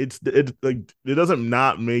it's like it doesn't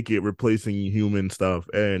not make it replacing human stuff,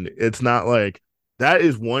 and it's not like that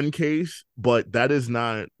is one case, but that is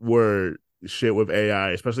not where shit with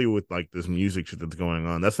AI, especially with like this music shit that's going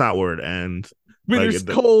on. That's not where it ends. Winter's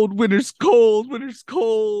cold, winter's cold, winter's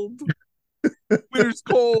cold. Winter's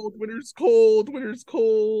cold, winter's cold, winter's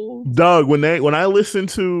cold. Doug, when I listened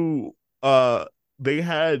to they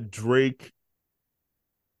had Drake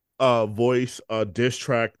voice a diss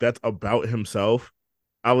track that's about himself,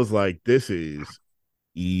 I was like, this is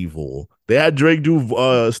evil. They had Drake do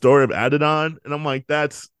Story of Adidon, and I'm like,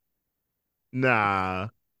 that's nah.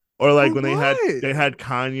 Or like when they had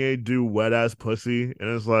Kanye do Wet Ass Pussy, and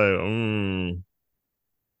it's like,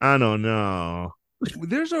 I don't know.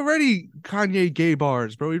 There's already Kanye gay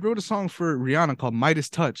bars, bro. He wrote a song for Rihanna called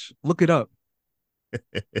Midas Touch. Look it up.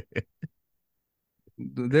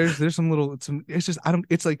 There's some little it's just I don't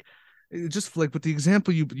it's like it's just like with the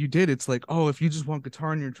example you did, it's like, oh, if you just want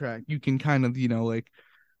guitar in your track, you can kind of,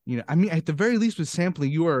 I mean, at the very least with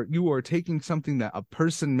sampling, you are taking something that a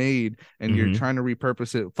person made and you're trying to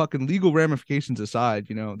repurpose it. Fucking legal ramifications aside,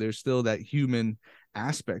 there's still that human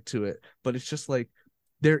aspect to it. But it's just like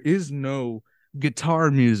there is no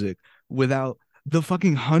guitar music without the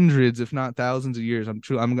fucking hundreds, if not thousands of years. I'm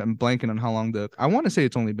blanking on how long I want to say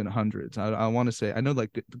it's only been hundreds. I want to say, I know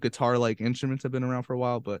like guitar like instruments have been around for a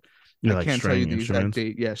while, but I can't tell you the exact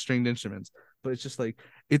date. Yeah, stringed instruments. But it's just like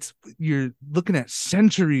you're looking at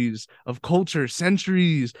centuries of culture,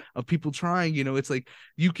 centuries of people trying, it's like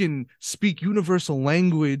you can speak universal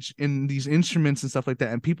language in these instruments and stuff like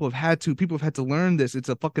that. And people have had to learn this. It's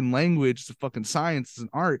a fucking language, it's a fucking science, it's an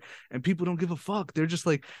art, and people don't give a fuck. They're just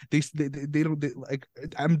like, they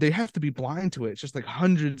have to be blind to it. It's just like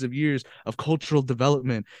hundreds of years of cultural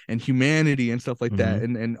development and humanity and stuff like that,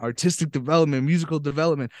 and artistic development, musical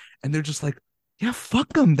development. And they're just like, yeah,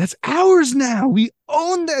 fuck them. That's ours now. We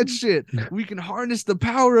own that shit. We can harness the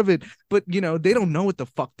power of it. But, they don't know what the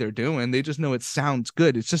fuck they're doing. They just know it sounds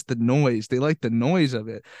good. It's just the noise. They like the noise of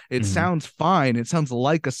it. It sounds fine. It sounds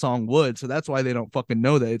like a song would. So that's why they don't fucking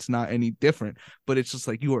know that it's not any different. But it's just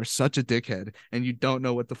like, you are such a dickhead and you don't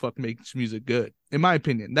know what the fuck makes music good. In my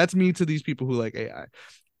opinion, that's me to these people who like AI.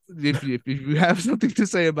 If you have something to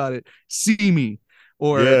say about it, see me.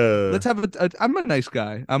 Or let's have I'm a nice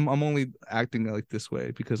guy. I'm only acting like this way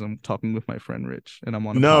because I'm talking with my friend Rich and I'm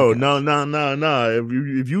on a podcast. No.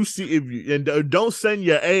 If don't send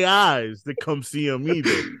your AIs to come see him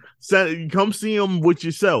either. Come see him with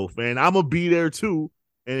yourself, and I'm gonna be there too.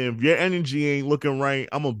 And if your energy ain't looking right,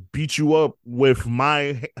 I'm gonna beat you up with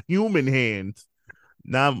my human hands.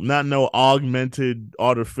 Not no augmented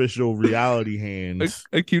artificial reality hands.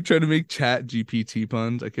 I keep trying to make chat GPT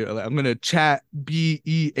puns. I'm gonna chat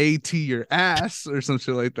BEAT your ass or some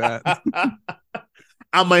shit like that.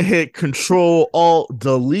 I'm gonna hit Control Alt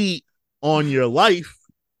Delete on your life.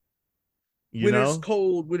 Winter's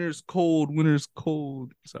cold, winter's cold, winter's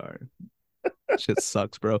cold. Sorry. Shit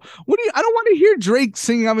sucks, bro. I don't want to hear Drake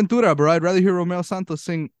singing Aventura, bro. I'd rather hear Romeo Santos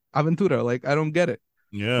sing Aventura. Like, I don't get it.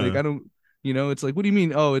 Yeah. Like, I don't. It's like, what do you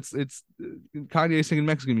mean? Oh, it's Kanye singing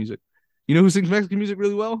Mexican music. You know who sings Mexican music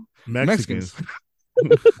really well? Mexicans.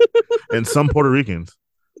 And some Puerto Ricans.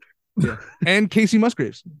 Yeah. And Casey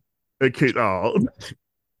Musgraves. Okay. Oh.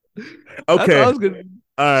 Okay. All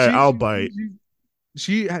right, I'll bite.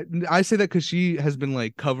 I say that because she has been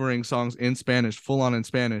like covering songs in Spanish, full on in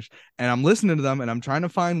Spanish, and I'm listening to them and I'm trying to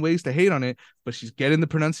find ways to hate on it, but she's getting the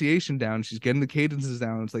pronunciation down, she's getting the cadences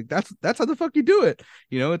down. It's like that's how the fuck you do it.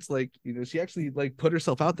 It's like, she actually like put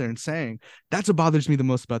herself out there and sang. That's what bothers me the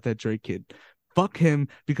most about that Drake kid. Fuck him,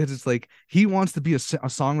 because it's like he wants to be a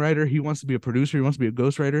songwriter, he wants to be a producer, he wants to be a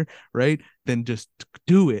ghostwriter, right? Then just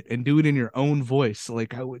do it and do it in your own voice.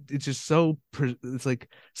 Like, it's just it's like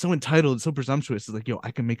so entitled, so presumptuous. It's like, yo,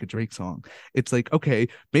 I can make a Drake song. It's like, okay,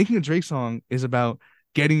 making a Drake song is about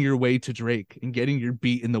getting your way to Drake and getting your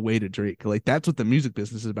beat in the way to Drake. Like, that's what the music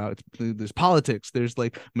business is about. There's politics, there's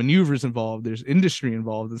like maneuvers involved, there's industry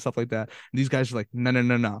involved and stuff like that. And these guys are like,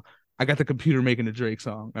 no. I got the computer making a Drake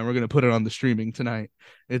song and we're going to put it on the streaming tonight.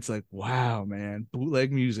 It's like, wow, man,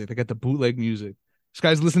 bootleg music. They got the bootleg music. This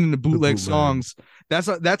guy's listening to bootleg songs. That's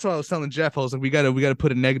what I was telling Jeff. I was like, we gotta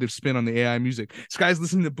put a negative spin on the AI music. This guy's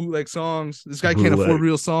listening to bootleg songs. This guy can't afford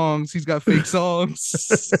real songs. He's got fake songs.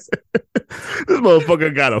 This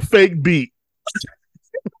motherfucker got a fake beat.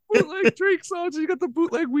 Bootleg Drake songs. He's got the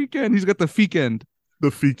bootleg weekend. He's got the feekend. The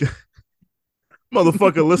feekend.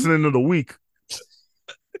 Motherfucker listening to the week.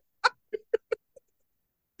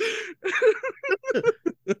 This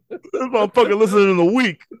motherfucker listening to the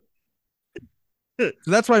week. So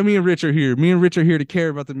that's why me and Rich are here. Me and Rich are here to care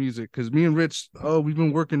about the music because me and Rich, we've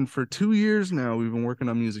been working for 2 years now. We've been working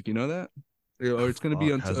on music. You know that? Or it's going to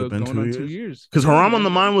be Has it been going 2 on years? 2 years. Because Yeah, Haram on man.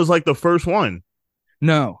 the Mind was like the first one.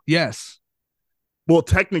 No, yes. Well,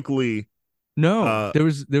 technically, No, there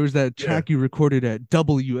was that yeah. track you recorded at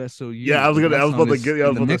WSOU. Yeah, I was about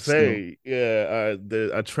to say, still.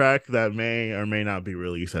 a track that may or may not be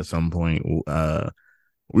released at some point.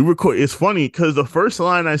 We record. It's funny because the first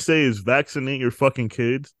line I say is "vaccinate your fucking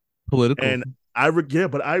kids," Political. and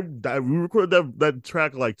we recorded that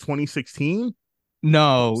track like 2016.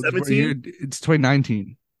 No, 17? it's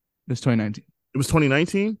 2019. It's 2019. It was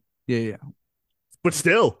 2019. Yeah. But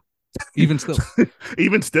still, even still,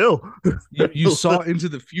 you saw into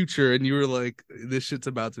the future and you were like, this shit's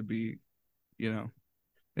about to be,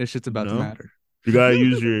 this shit's about to matter. You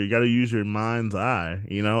gotta use your mind's eye.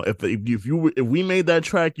 If we made that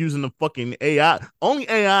track using the fucking AI, only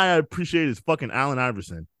AI I appreciate is fucking Allen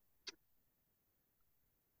Iverson.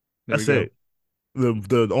 That's it.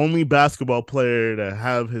 The only basketball player to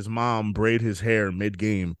have his mom braid his hair mid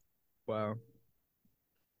game. Wow.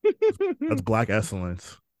 That's black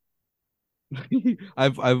excellence.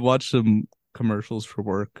 I've watched some commercials for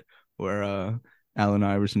work where Allen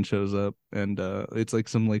Iverson shows up and it's like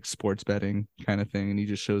some like sports betting kind of thing and he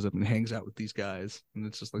just shows up and hangs out with these guys and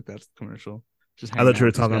it's just like that's the commercial. Just I thought you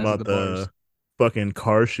were talking about the fucking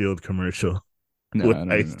Car Shield commercial with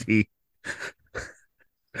Ice-T.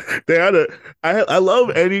 They had I love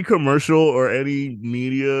any commercial or any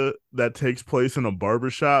media that takes place in a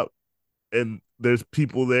barbershop and there's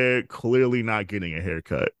people there clearly not getting a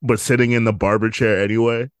haircut, but sitting in the barber chair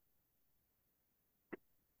anyway.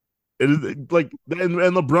 It is like, and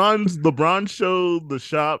LeBron showed the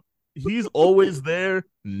shop. He's always there,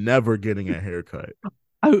 never getting a haircut.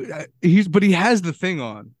 But he has the thing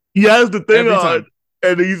on. He has the thing on, time.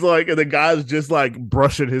 And he's like, and the guy's just like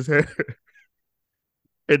brushing his hair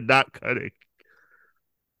and not cutting.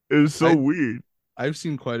 It was so weird. I've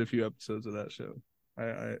seen quite a few episodes of that show.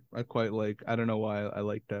 I quite like. I don't know why I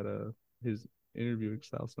like that his interviewing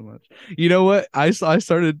style so much. You know what? I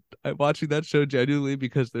started watching that show genuinely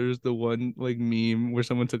because there's the one like meme where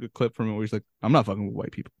someone took a clip from it where he's like, "I'm not fucking with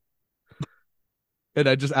white people," and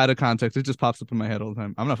I just out of context, it just pops up in my head all the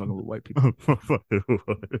time. I'm not fucking with white people.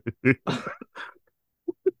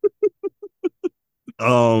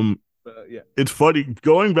 Yeah, it's funny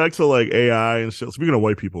going back to like AI and shit. Speaking of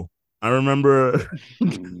white people. I remember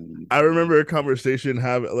a conversation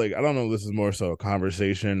having like I don't know if this is more so a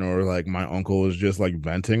conversation or like my uncle was just like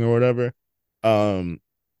venting or whatever. I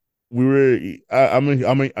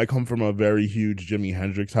come from a very huge Jimi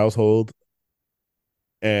Hendrix household,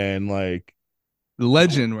 and like the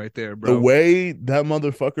legend right there, bro. The way that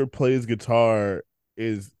motherfucker plays guitar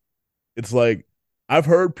it's like I've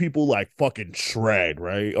heard people like fucking shred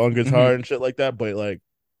right on guitar and shit like that, but like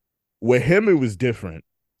with him it was different.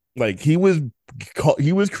 Like he was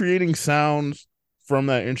creating sounds from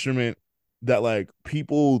that instrument that like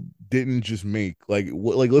people didn't just make. Like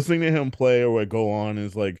listening to him play or like go on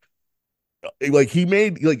is like he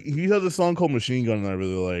made like he has a song called Machine Gun that I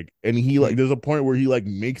really like, and he like there's a point where he like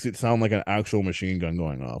makes it sound like an actual machine gun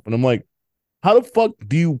going off, and I'm like, how the fuck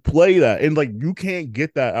do you play that? And like you can't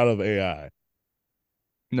get that out of AI.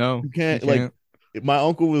 No, you can't. Like my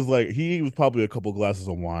uncle was like, he was probably a couple glasses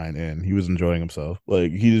of wine and he was enjoying himself.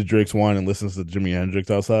 Like he just drinks wine and listens to Jimi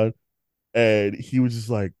Hendrix outside. And he was just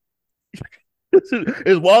like,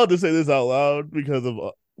 it's wild to say this out loud because of,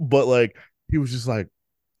 but like, he was just like,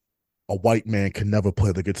 a white man can never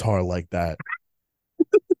play the guitar like that.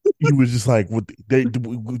 He was just like,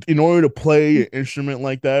 in order to play an instrument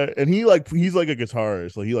like that, and he's like a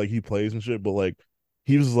guitarist, so he plays and shit, but like,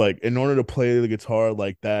 he was like, in order to play the guitar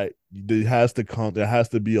like that, there has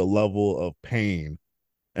to be a level of pain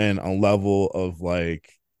and a level of like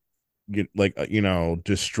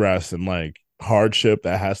distress and like hardship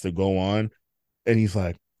that has to go on. And he's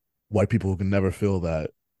like, white people can never feel that.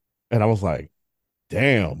 And I was like,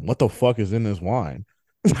 damn, what the fuck is in this wine?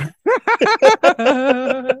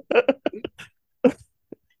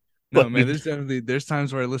 No, man, there's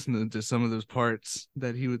times where I listen to some of those parts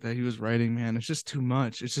that he was writing, man. It's just too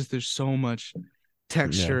much. It's just there's so much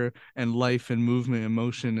texture and life and movement and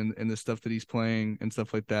motion and the stuff that he's playing and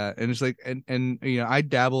stuff like that. And it's like and I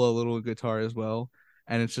dabble a little with guitar as well.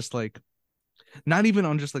 And it's just like not even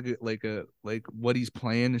on just like what he's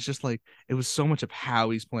playing. It's just like it was so much of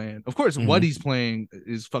how he's playing. Of course, what he's playing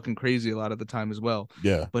is fucking crazy a lot of the time as well.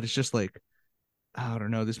 Yeah. But it's just like I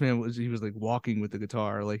don't know. This man he was like walking with the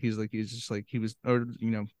guitar, he's just like he was, or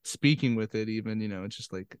speaking with it even. It's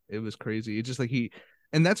just like it was crazy. It's just like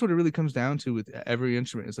and that's what it really comes down to with every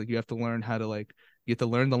instrument. It's like you have to learn how to you have to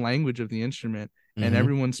learn the language of the instrument, and Mm-hmm.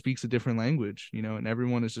 everyone speaks a different language, and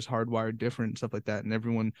everyone is just hardwired different and stuff like that. And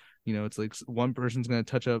everyone, it's like one person's gonna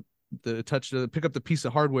pick up the piece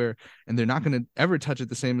of hardware, and they're not gonna ever touch it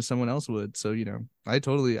the same as someone else would. So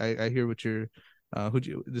I hear what you're.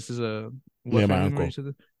 This is a what Yeah, my family member you uncle. said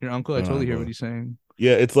that? Your uncle? I My totally hear what uncle. he's saying.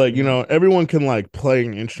 Yeah, it's like, Yeah. everyone can like play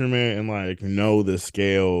an instrument and like know the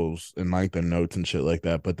scales and like the notes and shit like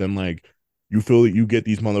that. But then like you feel that you get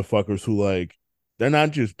these motherfuckers who like they're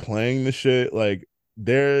not just playing the shit, like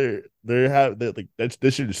they're like that's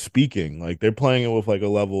this shit is speaking. Like they're playing it with like a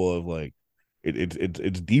level of like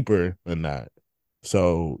it's deeper than that.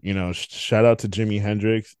 So, shout out to Jimi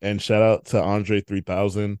Hendrix and shout out to Andre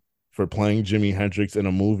 3000 for playing Jimi Hendrix in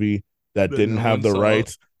a movie that That didn't no have one the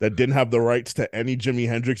saw. rights to any Jimi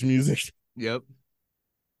Hendrix music. Yep.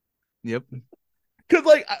 Yep. Cause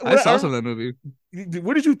like I saw some of that movie.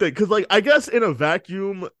 what did you think? Cause like I guess in a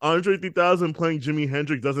vacuum, Andre 3000 playing Jimi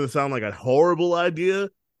Hendrix doesn't sound like a horrible idea.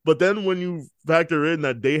 But then when you factor in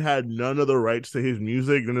that they had none of the rights to his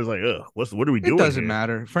music, then it's like, ugh, what are we It doing doesn't here?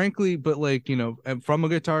 matter, frankly, but from a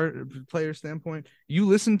guitar player standpoint, you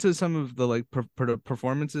listen to some of the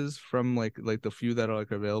performances from like the few that are like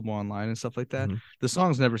available online and stuff like that. Mm-hmm. The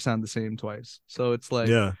songs never sound the same twice. So it's like,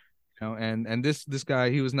 Yeah. and this guy,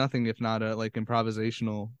 he was nothing if not a like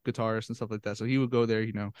improvisational guitarist and stuff like that. So he would go there,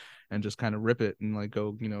 and just kind of rip it and like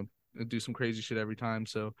go, do some crazy shit every time.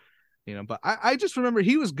 So but I just remember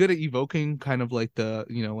he was good at evoking kind of like the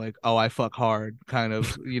like, oh, I fuck hard kind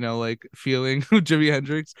of like feeling of Jimi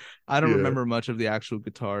Hendrix. I don't Yeah. remember much of the actual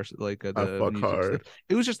guitars, like I the fuck music stuff. hard.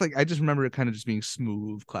 It was just like I just remember it kind of just being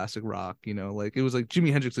smooth classic rock, like it was like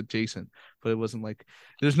Jimi Hendrix adjacent, but it wasn't like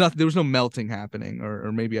there was no melting happening,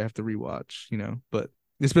 or maybe I have to rewatch, but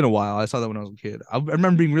it's been a while. I saw that when I was a kid. I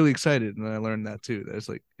remember being really excited, and then I learned that too.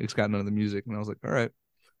 That it's got none of the music, and I was like, all right,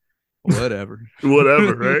 whatever.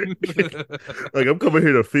 Whatever, right? Like I'm coming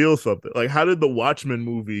here to feel something. Like how did the Watchmen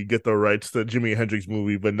movie get the rights to Jimi Hendrix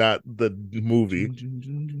movie, but not the movie?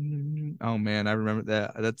 Oh man, I remember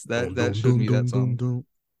that. Dum, That dum, showed dum, me that dum, dum, song. dum.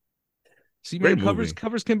 See, man, Great covers movie.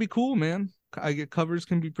 covers can be cool, man. I get covers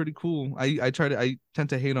can be pretty cool. I tend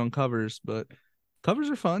to hate on covers, but covers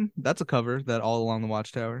are fun. That's a cover, that All Along the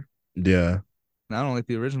Watchtower. Yeah. And I don't like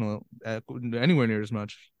the original anywhere near as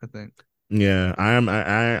much, I think. Yeah. I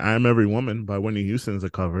am Every Woman by Whitney Houston's a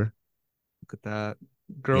cover. Look at that.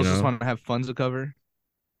 You Girls Just know, Want to Have Fun's a cover.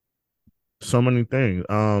 so many things.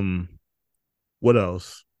 What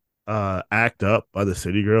else? Act Up by the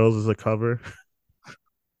City Girls is a cover.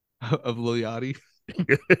 Of Lil Yachty.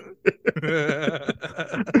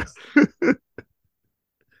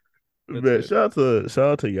 That's Man, good. shout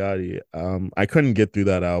out to Yachty. I couldn't get through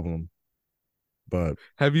that album, but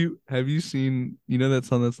Have you seen that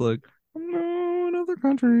song that's like, no another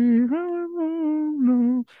country,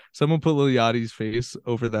 no. Someone put Lil Yachty's face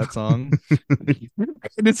over that song,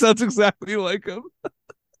 and it sounds exactly like him.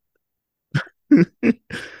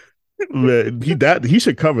 man, he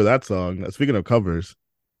should cover that song. Speaking of covers,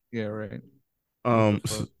 Yeah, right. What the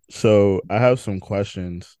fuck? so I have some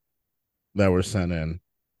questions that were sent in.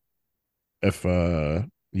 If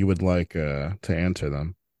you would like to answer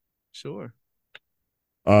them. Sure.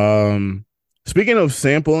 Um, Speaking of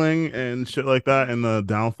sampling and shit like that, and the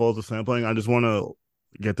downfalls of sampling, I just want to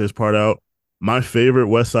get this part out. My favorite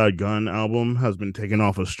West Side Gun album has been taken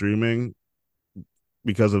off of streaming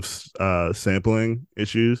because of sampling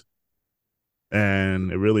issues,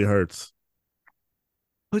 and it really hurts.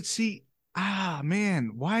 But see,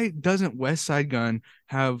 man, why doesn't West Side Gun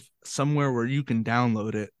have somewhere where you can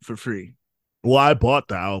download it for free? Well, I bought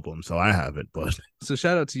the album, so I have it, but So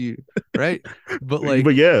shout out to you, right? But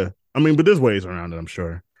but yeah, I mean, but there's ways around it, I'm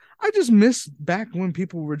sure. I just miss back when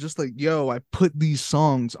people were just like, yo, I put these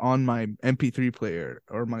songs on my MP3 player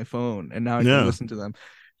or my phone, and now I can Yeah. listen to them.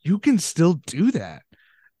 You can still do that.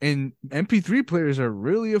 And MP3 players are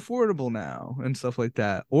really affordable now and stuff like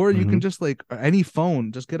that. Or you Mm-hmm. can just like any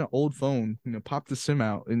phone, just get an old phone, pop the SIM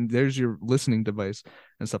out, and there's your listening device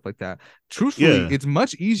and stuff like that. Truthfully, Yeah. it's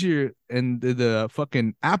much easier, and the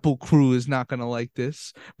fucking Apple crew is not gonna like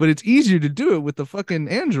this, but it's easier to do it with the fucking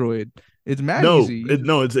Android. It's mad easy.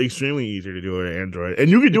 No, it's extremely easier to do it with Android, and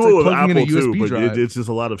you can It's do like it with plugging in a Apple too, USB but drive. it's just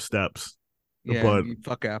a lot of steps. Yeah, But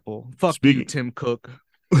fuck Apple. Fuck you, speaking Tim Cook.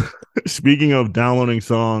 speaking of downloading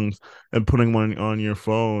songs and putting one on your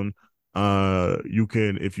phone, you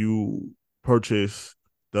can, if you purchase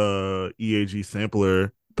the EAG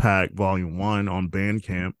sampler pack volume 1 on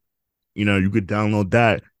Bandcamp, You could download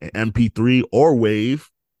that in MP3 or Wave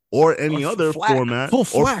or Or any other FLAC, format full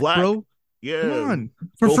or FLAC, FLAC. bro. Come Yeah, on,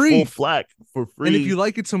 for go full free. FLAC for And if you free.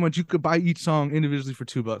 like it so much, you could buy each song individually for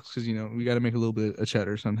 $2 because we got to make a little bit of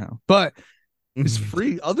cheddar somehow. But it's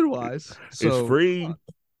free otherwise. It's So free,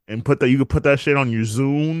 and you could put that shit on your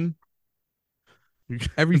Zune.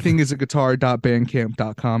 everything is a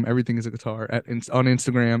guitar.bandcamp.com. Everything is a guitar on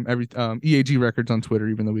Instagram. EAG Records on Twitter,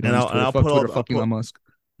 even though we don't And use Twitter. Fuck Twitter. Fuck Elon Musk.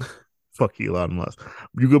 Fuck Elon Musk.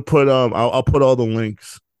 You could put I'll put all the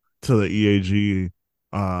links to the EAG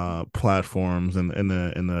platforms in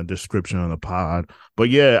the description of the pod. But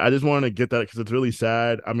yeah, I just wanted to get that because it's really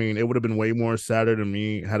sad. I mean, it would have been way more sadder to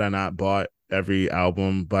me had I not bought every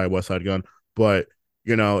album by West Side Gun. But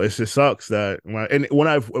it just sucks that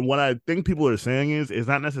what I think people are saying is it's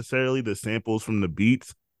not necessarily the samples from the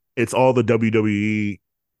beats, it's all the WWE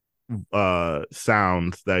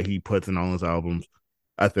sounds that he puts in all his albums.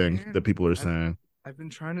 I think Man, that people are saying. I've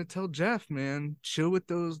been trying to tell Jeff, man, chill with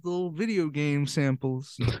those little video game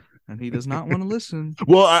samples, and he does not want to listen.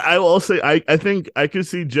 Well, I will say I think I could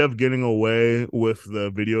see Jeff getting away with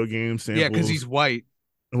the video game samples. Yeah, because he's white.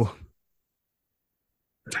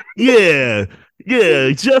 Yeah,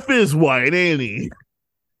 Jeff is white, ain't he?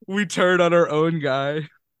 We turned on our own guy.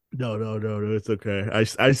 No, it's okay.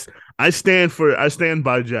 I stand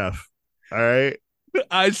by Jeff. All right.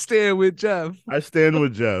 I stand with Jeff. I stand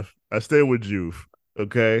with Jeff. I stand with Juve.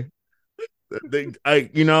 Okay. I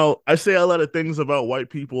say a lot of things about white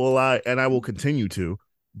people a lot, and I will continue to.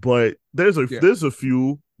 But there's a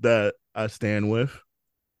few that I stand with.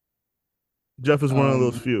 Jeff is one of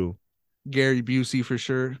those few. Gary Busey for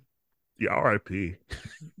sure. Yeah, R.I.P.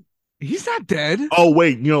 He's not dead. Oh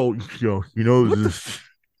wait, this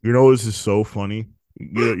is so funny.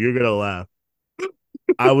 You're gonna laugh.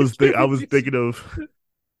 I was thinking of.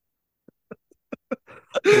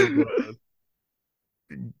 Oh,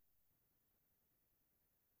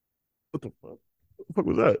 what the fuck? What the fuck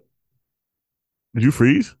was that? Did you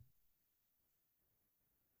freeze?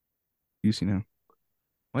 Busey now.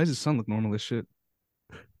 Why does his son look normal as shit?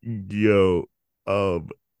 Yo,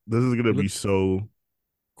 this is gonna be so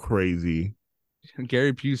crazy.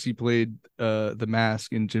 Gary Busey played the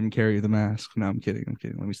Mask in Jim Carrey The Mask. No, I'm kidding.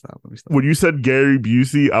 Let me stop. When you said Gary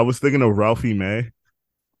Busey, I was thinking of Ralphie May.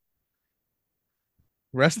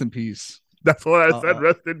 Rest in peace. That's what I said.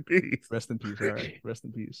 Rest in peace. Rest in peace. All right. Rest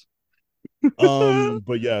in peace.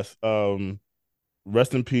 But yes,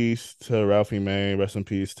 rest in peace to Ralphie May. Rest in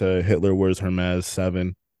peace to Hitler Wears Hermes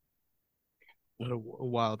 7. What a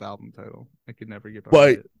wild album title. I could never get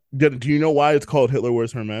behind it. But do you know why it's called Hitler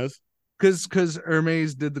Wears Hermes? Because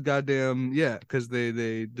Hermes did the goddamn because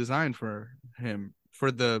they designed for him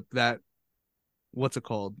for that what's it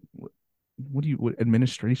called? What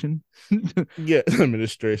administration? Yeah,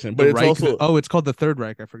 administration. But it's also it's called the Third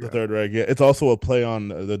Reich. I forgot. The Third Reich. Yeah, it's also a play on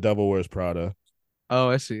The Devil Wears Prada. Oh,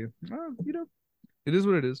 I see. It is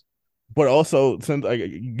what it is. But also, since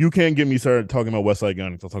you can't get me started talking about West Side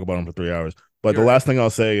Gun, because I'll talk about him for 3 hours. But the last thing I'll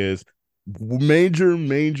say is major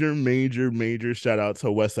shout out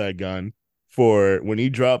to West Side Gun for when he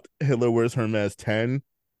dropped Hitler Wears Hermes 10.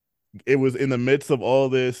 It was in the midst of all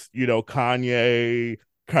this, Kanye,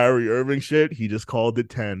 Kyrie Irving shit. He just called it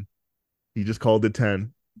 10.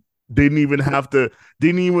 Wasn't even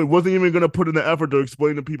gonna put in the effort to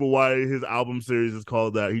explain to people why his album series is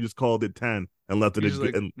called that. He just called it 10 and left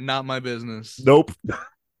it. Not my business. Nope.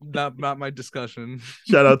 Not my discussion.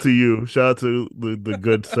 Shout out to you. Shout out to the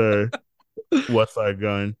good sir, West Side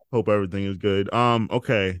Gun. Hope everything is good.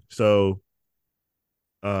 Okay, so,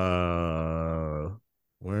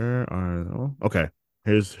 okay.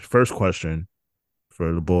 Here's first question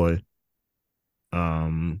for the boy.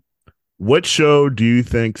 What show do you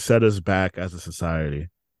think set us back as a society?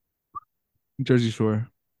 Jersey Shore.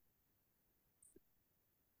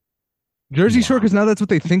 Jersey Shore, because now that's what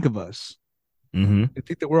they think of us. Mm-hmm. They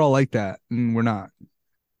think that we're all like that, and we're not.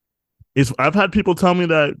 I've had people tell me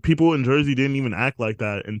that people in Jersey didn't even act like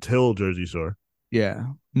that until Jersey Shore. Yeah,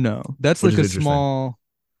 no, that's like a small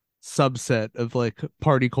subset of like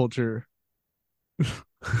party culture.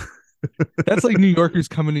 That's like New Yorkers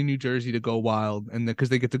coming to New Jersey to go wild, and because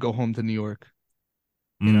they get to go home to New York,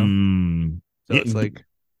 So it's like,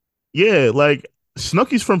 yeah, like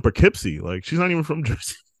Snooki's from Poughkeepsie. Like she's not even from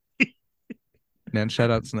Jersey. Man,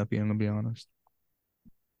 shout out Snooki. I'm gonna be honest.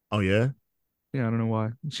 Oh yeah, yeah. I don't know why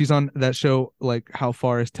she's on that show. Like, How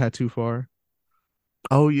Far Is Tattoo Far?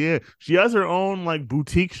 Oh yeah, she has her own like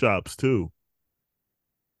boutique shops too.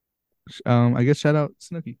 I guess shout out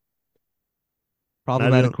Snooki.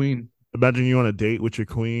 Problematic queen. Imagine you on a date with your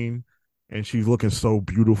queen, and she's looking so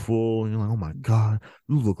beautiful. And you're like, oh my God,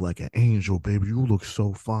 you look like an angel, baby. You look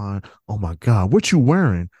so fine. Oh my God, what you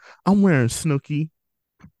wearing? I'm wearing Snooki.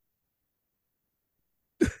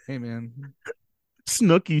 Hey man.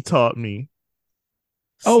 Snooki taught me.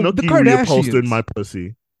 Oh, the Snooki reupholstered Kardashians. my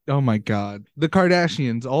pussy. Oh my God. The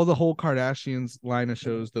Kardashians, all the whole Kardashians line of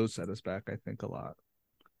shows, those set us back, I think, a lot.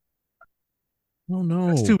 Oh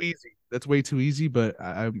That's no. too easy. That's way too easy, but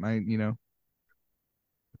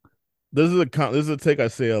This is a take I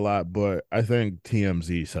say a lot, but I think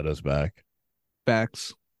TMZ set us back.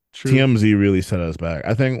 facts. True. TMZ really set us back.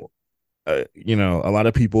 I think a lot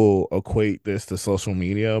of people equate this to social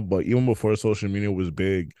media, but even before social media was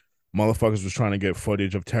big, motherfuckers was trying to get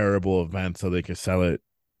footage of terrible events so they could sell it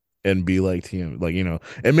and be like TM,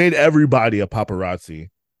 it made everybody a paparazzi.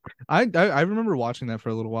 I remember watching that for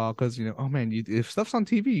a little while because oh man, if stuff's on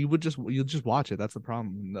TV, you'll just watch it. That's the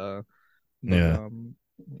problem. But Yeah,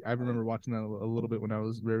 I remember watching that a little bit when I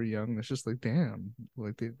was very young. It's just like, damn,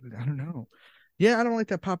 I don't know. Yeah, I don't like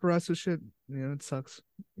that paparazzi shit. It sucks.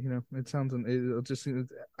 It sounds it just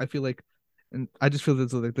I feel like, and I just feel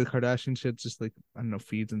that like the Kardashian shit just like I don't know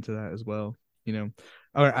feeds into that as well.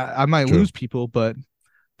 Or I might true. lose people, but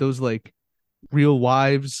those like Real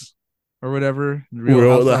Wives or whatever, Real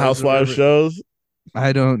Real the Housewives or housewives whatever. shows.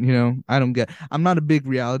 I don't get. I'm not a big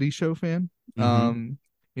reality show fan. Mm-hmm.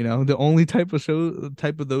 The only type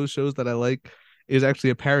of those shows that I like is actually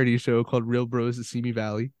a parody show called Real Bros at Simi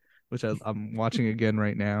Valley, which I'm watching again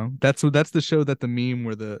right now. That's the show that the meme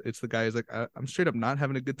where it's the guy who's like, I'm straight up not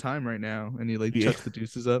having a good time right now, and he like Yeah. chucks the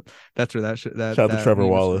deuces up. That's where Shout out to that Trevor meme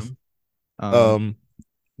is Wallace. from. Um, Um,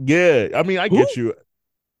 yeah, I mean, I who get you.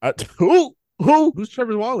 Who? who's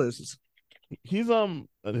Trevor Wallace? He's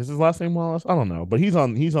is his last name Wallace? I don't know, but he was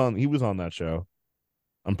on that show.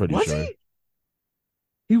 I'm pretty Was sure. he?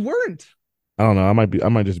 He weren't. I don't know. I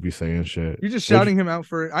might just be saying shit. You're just Which shouting him out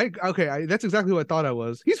for that's exactly what I thought I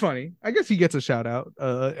was. He's funny. I guess he gets a shout out.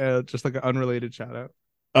 Just like an unrelated shout out.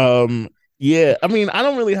 yeah, I mean, I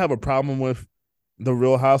don't really have a problem with the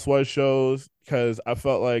Real Housewives shows because I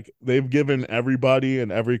felt like they've given everybody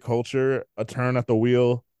and every culture a turn at the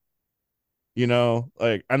wheel.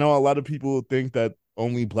 Like I know a lot of people think that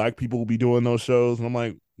only black people will be doing those shows, and I'm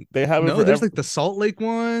like, they have it No, for there's like the Salt Lake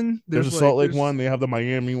one. There's a Salt Lake one. They have the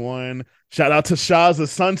Miami one. Shout out to Shahs of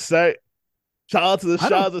Sunset. Shout out to the I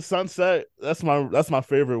don't Shahs of Sunset. That's my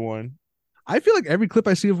favorite one. I feel like every clip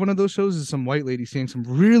I see of one of those shows is some white lady saying some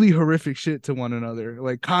really horrific shit to one another,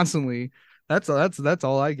 like constantly. That's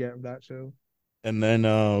all I get of that show. And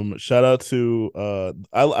then shout out to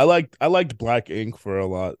I liked Black Ink for a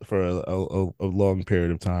long period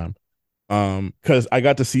of time. Because I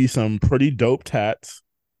got to see some pretty dope tats.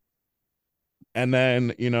 And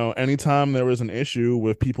then, anytime there was an issue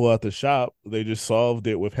with people at the shop, they just solved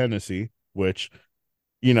it with Hennessy, which,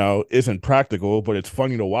 isn't practical, but it's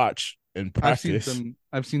funny to watch and practice.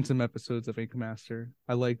 I've seen some episodes of Ink Master.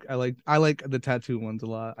 I like the tattoo ones a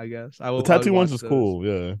lot, I guess. The I would tattoo ones watch is those. cool,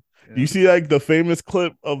 yeah. Yeah. You see like the famous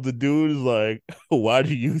clip of the dude is like, why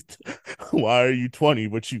are you 20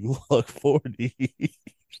 but you look 40?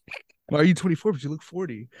 Why are you 24 but you look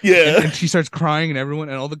 40? Yeah. And she starts crying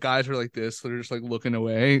and all the guys are like this. They're just like looking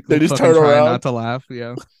away. They just fucking turn trying around. not to laugh.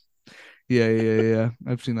 Yeah. Yeah.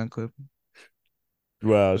 I've seen that clip.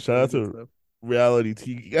 Wow, That's shout really out good to stuff. reality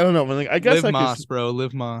TV. I don't know, man. Like, I guess Live I could Moss, bro.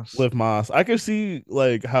 Live Moss. Live Moss. I could see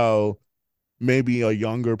like how maybe a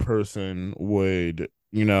younger person would,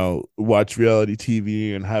 watch reality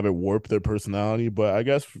TV and have it warp their personality. But I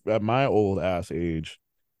guess at my old ass age,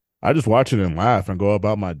 I just watch it and laugh and go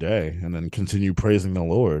about my day and then continue praising the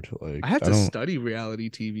Lord. Like I had I to don't. study reality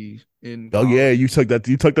TV in Oh yeah, college. you took that.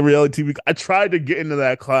 You took the reality TV. I tried to get into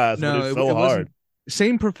that class, but No, it's so it hard. wasn't.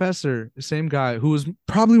 Same professor, same guy who was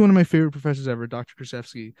probably one of my favorite professors ever, Dr.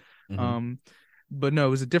 Krzyzewski. Mm-hmm. But no,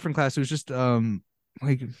 it was a different class. It was just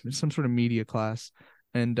like some sort of media class,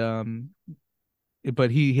 and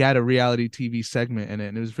but he had a reality TV segment in it,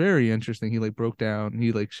 and it was very interesting. He like broke down.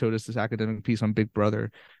 He like showed us this academic piece on Big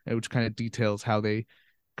Brother, which kind of details how they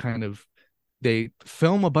kind of they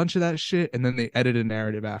film a bunch of that shit and then they edit a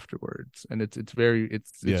narrative afterwards, and it's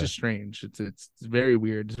Yeah. just strange. It's very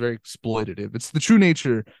weird. It's very exploitative. It's the true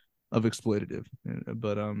nature of exploitative.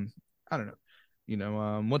 But I don't know.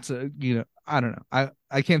 I don't know.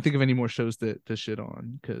 I can't think of any more shows to shit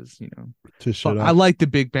on because To shit I on. like The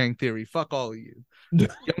Big Bang Theory. Fuck all of you.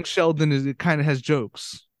 Young Sheldon it kind of has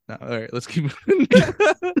jokes. All right, let's keep.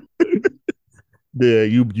 Yeah,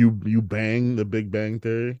 you bang the Big Bang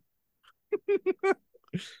Theory.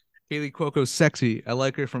 Haley Cuoco's sexy. I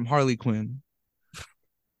like her from Harley Quinn.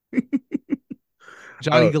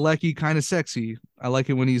 Johnny Uh, Galecki kind of sexy. I like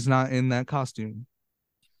it when he's not in that costume.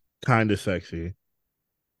 Kind of sexy.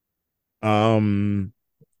 Um,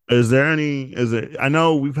 is there any? Is it? I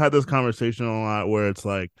know we've had this conversation a lot where it's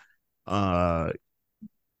like, uh,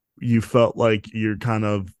 you felt like you're kind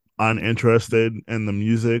of uninterested in the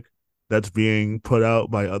music that's being put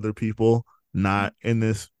out by other people, not in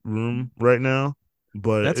this room right now.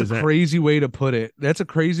 But That's a is that crazy way to put it. That's a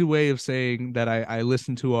crazy way of saying that I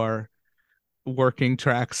listen to our working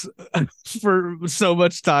tracks for so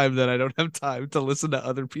much time that I don't have time to listen to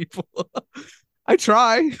other people. I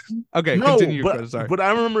try. Okay, no? continue your question. Sorry. But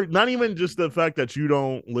I remember not even just the fact that you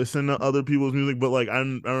don't listen to other people's music, but like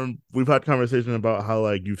we've had conversation about how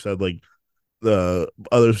like you've said like the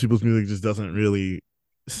other people's music just doesn't really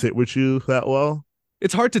sit with you that well.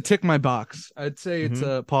 It's hard to tick my box. I'd say it's Mm-hmm.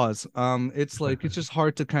 a pause. It's like it's just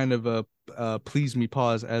hard to kind of please me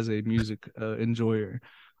pause as a music enjoyer.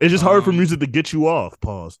 It's just hard for Um, music to get you off.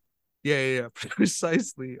 Pause. yeah,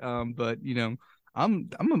 precisely. But you know, I'm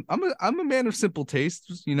a man of simple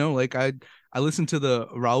tastes. You know, like I listened to the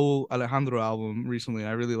Raul Alejandro album recently.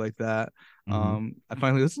 I really like that. Mm-hmm. I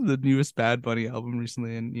finally listened to the newest Bad Bunny album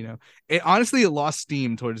recently, and you know, it honestly it lost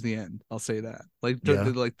steam towards the end. I'll say that. Like Yeah.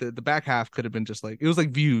 the back half could have been just like it was like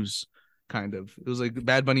Views, kind of. It was like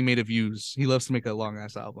Bad Bunny made a Views. He loves to make a long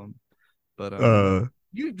ass album, but Uh,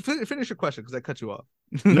 you finish your question because I cut you off.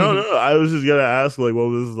 no. I was just gonna ask, like, what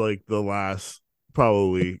was like the last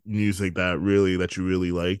probably music that you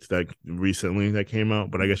really liked that recently that came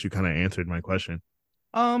out? But I guess you kind of answered my question.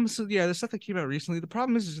 So yeah, the stuff that came out recently. The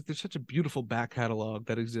problem is that there's such a beautiful back catalog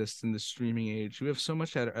that exists in the streaming age. We have so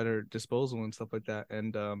much at our disposal and stuff like that.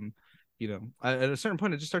 And you know, at a certain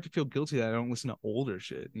point, I just start to feel guilty that I don't listen to older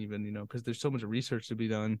shit, even you know, because there's so much research to be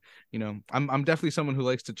done. You know, I'm definitely someone who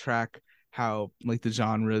likes to track how like the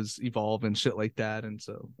genres evolve and shit like that. And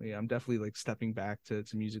so yeah, I'm definitely like stepping back to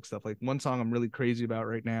music stuff. Like one song I'm really crazy about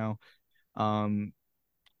right now. Um,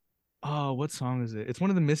 Oh, what song is it? It's one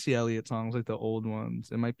of the Missy Elliott songs, like the old ones.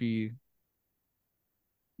 It might be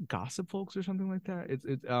Gossip Folks or something like that.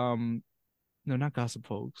 It's no, not Gossip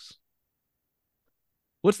Folks.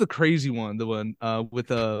 What's the crazy one? The one with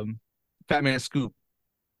Fat Man Scoop.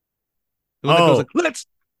 The one that goes Oh, like, let's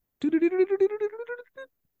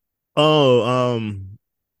oh,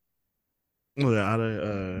 out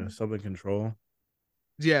of something control.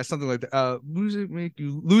 yeah, something like that. Music make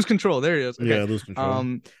you lose control. There it is. Okay. Yeah, lose control.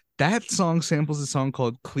 Um, that song samples a song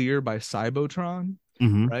called Clear by Cybotron,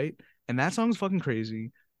 Mm-hmm. right? And that song's fucking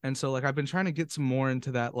crazy. And so like I've been trying to get some more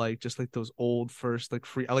into that, like just like those old first like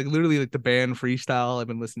free like literally like the band freestyle. I've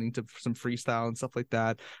been listening to some freestyle and stuff like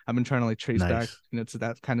that. I've been trying to like trace back, Nice. you know, to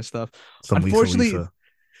that kind of stuff. Some Unfortunately, Lisa.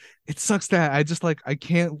 it sucks that I just like I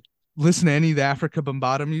can't listen to any of the Africa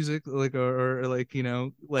Bambaataa music, like or like you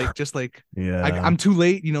know, like just like Yeah. I'm too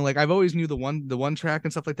late, you know. Like I've always knew the one track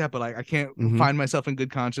and stuff like that, but like I can't Mm-hmm. find myself in good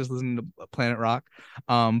conscience listening to Planet Rock.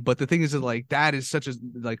 But the thing is that like that is such a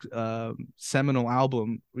like seminal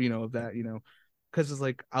album, you know, of that, you know, because it's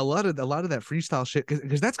like a lot of that freestyle shit,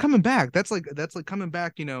 because that's coming back. That's like coming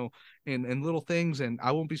back, you know, in little things, and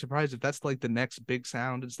I won't be surprised if that's like the next big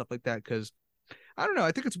sound and stuff like that, because. I don't know.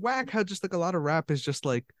 I think it's whack how just like a lot of rap is just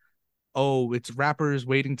like, oh, it's rappers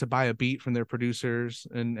waiting to buy a beat from their producers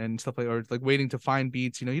and stuff like, or it's like waiting to find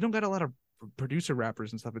beats. You know, you don't got a lot of producer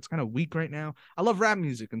rappers and stuff. It's kind of weak right now. I love rap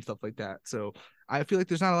music and stuff like that. So I feel like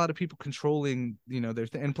there's not a lot of people controlling, you know,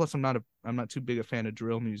 and plus I'm not too big a fan of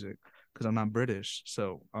drill music because I'm not British.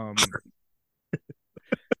 So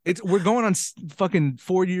we're going on fucking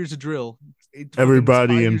 4 years of drill.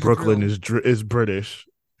 Everybody in Years of Brooklyn drill. is British.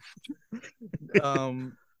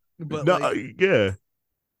 But No, like yeah.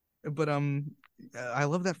 but I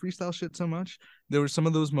love that freestyle shit so much. There were some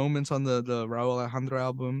of those moments on the Raul Alejandro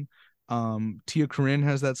album. Tia Corinne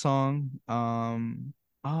has that song.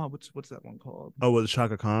 What's that one called? Oh, was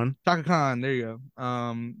Shaka Khan? Chaka Khan. There you go.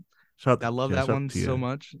 I love that Shout one to so you.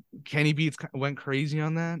 much. Kenny Beats went crazy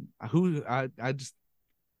on that. I just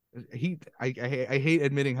I hate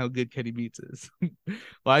admitting how good Kenny Beats is.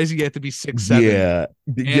 Why does he get to be 6'7" Yeah.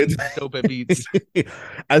 and dope at beats?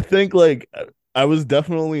 I think like I was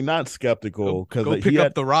definitely not skeptical Go because pick he up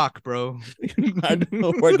had. the rock, bro. I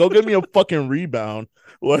know, right? Go get me a fucking rebound.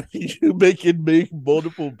 What you make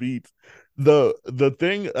multiple beats. The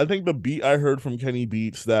thing I think the beat I heard from Kenny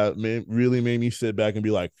Beats that really made me sit back and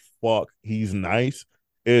be like, "Fuck, he's nice."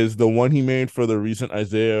 Is the one he made for the recent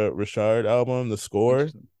Isaiah Rashad album, the score.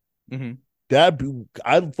 Interesting. Mm-hmm.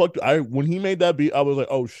 That I when he made that beat, I was like,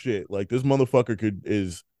 "Oh shit!" Like this motherfucker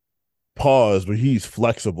is pause, but he's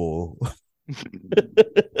flexible.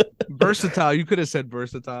 Versatile. You could have said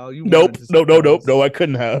versatile. You Nope, wanted to say pause. no. I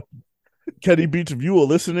couldn't have. Kenny Beats, if you are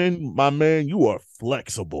listening, my man, you are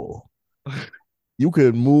flexible. You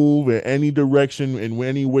could move in any direction in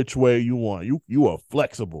any which way you want. You are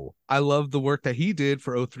flexible. I love the work that he did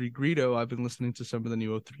for O3 Greedo. I've been listening to some of the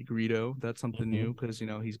new O3 Greedo. That's something new because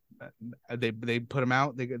he's they put him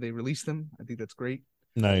out. They released him. I think that's great.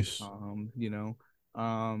 Nice.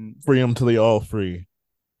 Free them till they all free.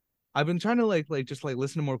 I've been trying to like just like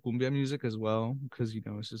listen to more cumbia music as well because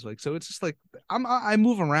it's just like so it's just like I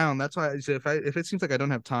move around. That's why I say if it seems like I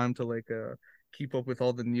don't have time to like keep up with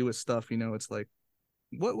all the newest stuff, it's like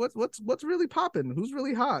what's really popping? Who's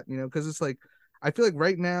really hot? Because it's like I feel like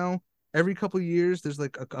right now every couple of years there's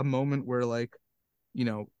like a moment where like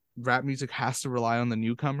rap music has to rely on the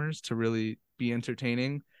newcomers to really be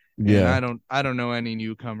entertaining. Yeah, and I don't know any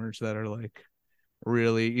newcomers that are like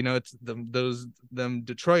really it's them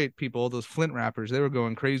Detroit people, those Flint rappers. They were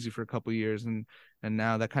going crazy for a couple years, and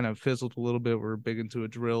now that kind of fizzled a little bit. We're big into a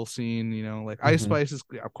drill scene, like Ice Spice is,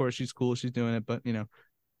 of course, she's cool, she's doing it, but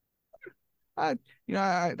I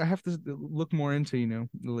have to look more into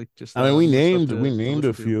like just I mean we we named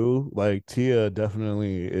a few. Like Tia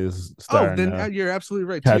definitely is starting. Oh, then you're absolutely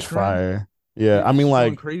right. Catch fire. Yeah, I mean, she's like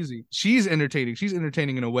going crazy. She's entertaining. She's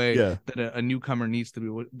entertaining in a way yeah. that a newcomer needs to be.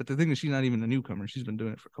 But the thing is, she's not even a newcomer. She's been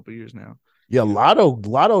doing it for a couple of years now. Yeah,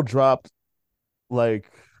 Lotto dropped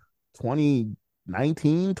like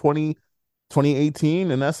 2019,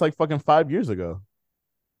 2018, and that's like fucking 5 years ago.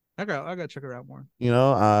 I gotta check her out more.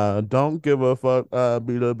 Don't give a fuck.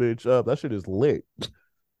 Beat a bitch up. That shit is lit.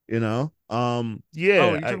 Yeah. Oh,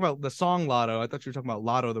 you're talking about the song Lotto. I thought you were talking about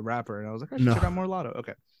Lotto the rapper, and I was like, I should check out more Lotto.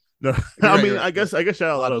 Okay. No, I mean, I guess shout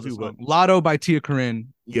out Lotto too, but Lotto by Tia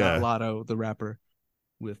Corinne, yeah, not Lotto the rapper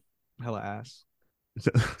with hella ass.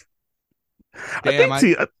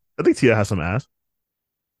 I think Tia has some ass.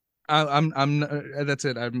 I'm that's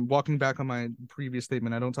it. I'm walking back on my previous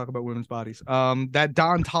statement. I don't talk about women's bodies. That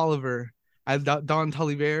Don Toliver, Don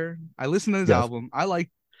Toliver. I listened to his album. I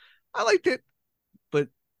liked it, but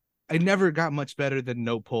I never got much better than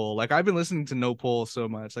No Pull. Like I've been listening to No Pull so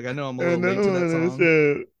much. Like I know I'm a little late to that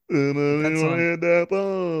song.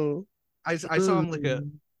 I saw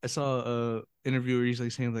him I saw a interviewer usually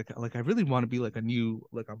saying like I really want to be like a new,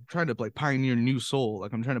 like I'm trying to like pioneer new soul,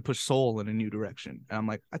 like I'm trying to push soul in a new direction, and I'm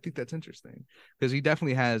like I think that's interesting because he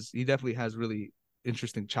definitely has really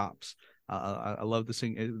interesting chops. I love the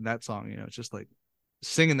sing in that song. It's just like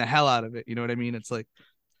singing the hell out of it. You know what I mean? It's like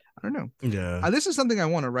I don't know. Yeah, this is something I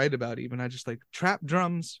want to write about. Even I just like trap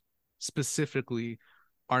drums specifically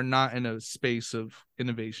are not in a space of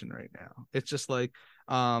innovation right now. It's just like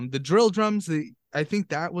the drill drums, I think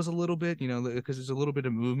that was a little bit, because there's a little bit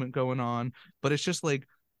of movement going on, but it's just like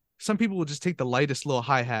some people will just take the lightest little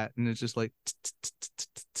hi-hat and it's just like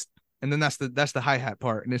and then that's the hi-hat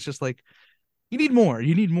part, and it's just like you need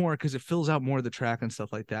more because it fills out more of the track and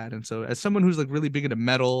stuff like that. And so as someone who's like really big into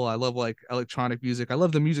metal, I love like electronic music. I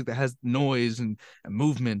love the music that has noise and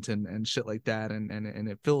movement and shit like that, and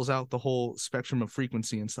it fills out the whole spectrum of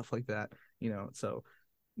frequency and stuff like that. So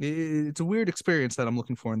it's a weird experience that I'm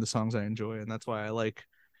looking for in the songs I enjoy, and that's why I like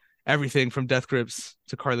everything from Death Grips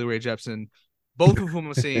to Carly Rae Jepsen. Both of them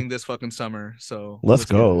I'm seeing this fucking summer. So let's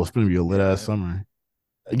go. It's gonna be a lit ass summer.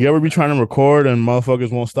 You ever be trying to record and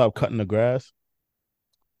motherfuckers won't stop cutting the grass?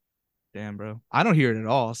 Damn, bro. I don't hear it at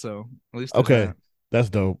all, so at least okay. That's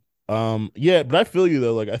dope. Yeah, but I feel you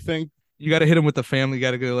though. Like I think you gotta hit him with the family. You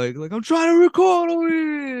gotta go like I'm trying to record over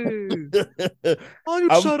here. Oh, you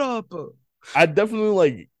shut up. I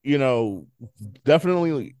definitely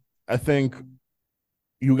definitely I think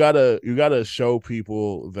you gotta show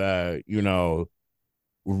people that you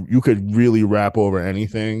could really rap over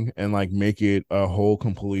anything and like make it a whole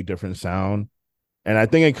completely different sound. And I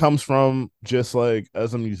think it comes from just like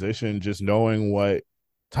as a musician, just knowing what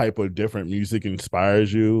type of different music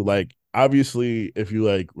inspires you. Like obviously if you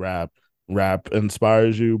like rap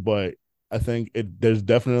inspires you, but I think there's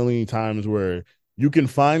definitely times where you can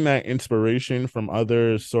find that inspiration from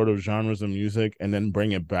other sort of genres of music and then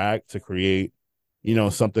bring it back to create,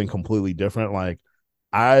 something completely different. Like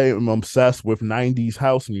I am obsessed with 90s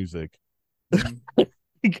house music.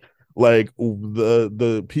 Like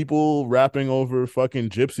the people rapping over fucking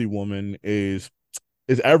Gypsy Woman is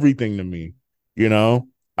everything to me.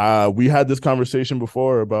 We had this conversation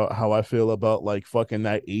before about how I feel about like fucking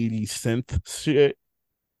that 80s synth shit.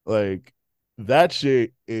 Like that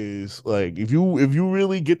shit is like if you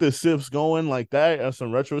really get the sips going like that and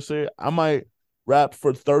some retro shit, I might rap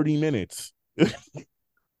for 30 minutes.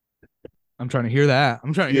 I'm trying to hear that.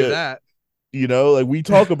 Hear that. Like we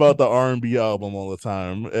talk about the R&B album all the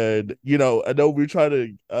time, and I know we try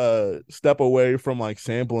to step away from like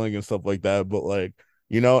sampling and stuff like that, but like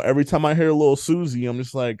You know, every time I hear a little Susie, I'm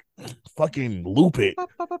just like, fucking loop it.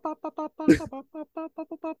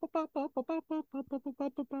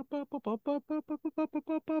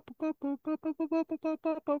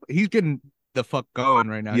 He's getting the fuck going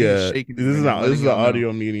right now. He's just Yeah, shaking it right now, this letting is an y'all know.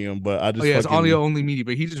 audio medium, but I Oh just yeah, it's fucking audio only media,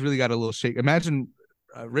 but he just really got a little shake. Imagine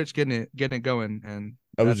Rich getting it going, and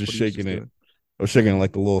I was that's just what he was shaking just it. doing. I was shaking it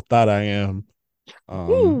like the little thought I am.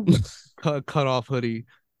 Woo! Cut off hoodie.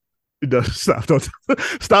 No, stop! Don't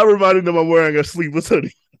stop reminding them I'm wearing a sleeveless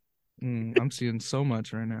hoodie. I'm seeing so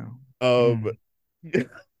much right now. Um,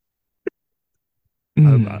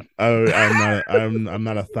 Mm. I'm Mm. not. I'm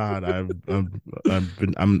not a thought.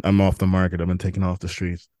 I'm off the market. I've been taken off the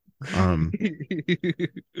streets. Um.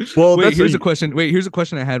 Well, Wait, that's here's a a question. Wait, here's a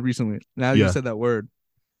question I had recently. Now you yeah. said that word.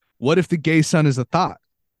 What if the gay son is a thought?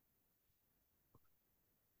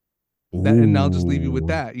 That, and I'll just leave you with Ooh.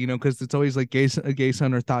 that, because it's always like a gay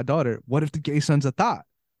son or thought daughter. What if the gay son's a thought?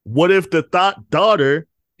 What if the thought daughter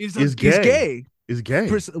is Is gay? gay? Is gay?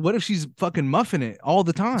 What if she's fucking muffing it all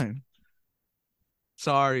the time?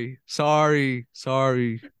 Sorry. I'm What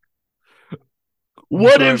sorry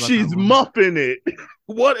if about that she's one. muffing it?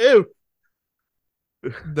 What if?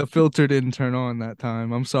 The filter didn't turn on that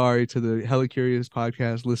time. I'm sorry to the Hella Curious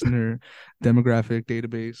podcast listener demographic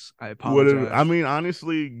database. I What if? I apologize. mean,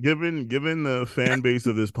 honestly, given the fan base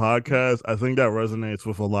of this podcast, I think that resonates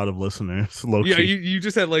with a lot of listeners. Low Yeah, key. you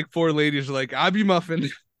just had like four ladies like, I be muffin.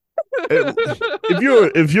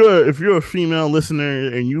 If you're a female listener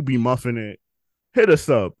and you be muffing it, hit us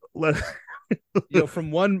up. Yo, from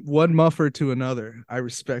one muffer to another. I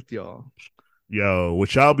respect y'all. Yo,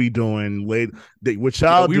 what y'all be doing late? What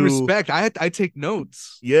Yeah, y'all we do? respect. I take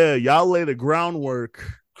notes Yeah, y'all lay the groundwork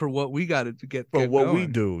for what we got to get for what we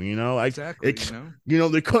going. do. You know, Exactly.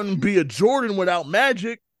 there couldn't be a Jordan without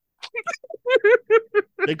Magic.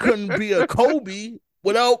 There couldn't be a Kobe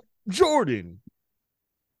without Jordan.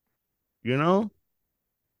 You know,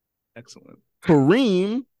 Excellent.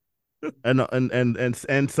 Kareem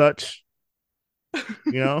and such.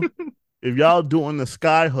 You know, if y'all doing the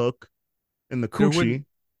sky hook and the coochie,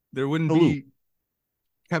 there wouldn't salute. be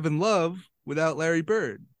Kevin Love without Larry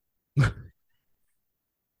Bird.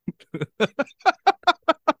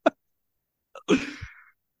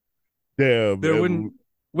 Damn, There wouldn't.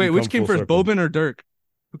 Wait, which came first, Boban or Dirk?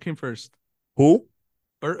 Who came first? Who?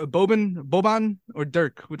 Or Boban or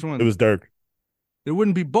Dirk? Which one? It was Dirk. There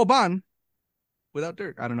wouldn't be Boban without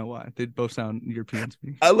Dirk. I don't know why. They both sound European to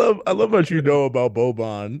me. I love what you know about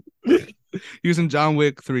Boban. He was in John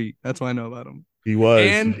Wick 3. That's why I know about him. He was.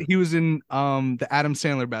 And he was in the Adam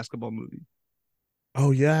Sandler basketball movie.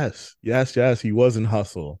 Oh yes. He was in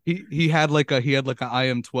Hustle. He had like a I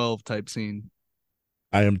am 12 type scene.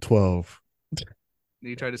 I am 12.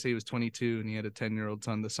 He tried to say he was 22 and he had a 10-year-old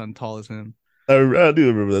son, the son tall as him. I do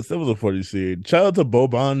remember that. That was a funny scene. Shout out to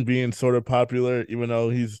Boban being sort of popular, even though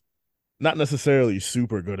he's not necessarily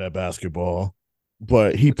super good at basketball.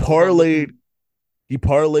 But he parlayed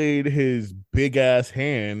his big ass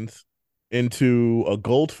hands into a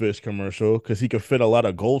goldfish commercial because he could fit a lot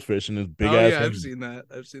of goldfish in his big ass hands.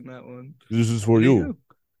 I've seen that one. This is for you.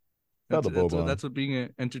 That's what being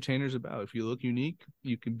an entertainer is about. If you look unique,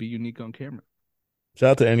 you can be unique on camera.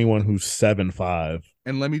 Shout out to anyone who's 7'5".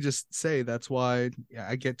 And let me just say, that's why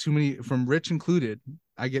I get too many, from Rich included,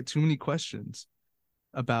 I get too many questions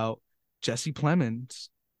about Jesse Plemons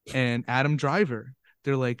and Adam Driver.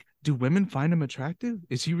 They're like, do women find him attractive?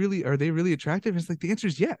 Are they really attractive? And it's like, the answer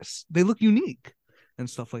is yes. They look unique and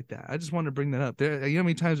stuff like that. I just want to bring that up. You know how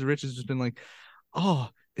many times Rich has just been like, oh,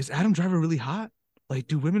 is Adam Driver really hot? Like,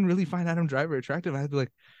 do women really find Adam Driver attractive? I had to be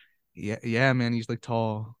like, yeah, man. He's like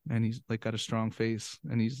tall and he's like got a strong face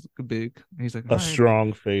and he's big. And he's like A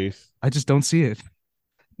strong face. I just don't see it.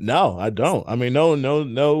 No, I don't. I mean,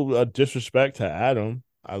 no disrespect to Adam.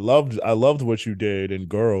 I loved what you did in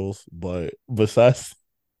Girls, but besides,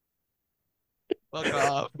 fuck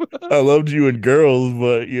off. I loved you in Girls,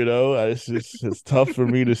 but it's tough for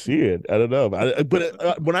me to see it. I don't know,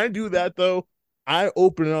 but when I do that though, I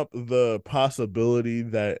open up the possibility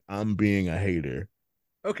that I'm being a hater.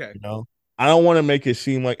 Okay. I don't want to make it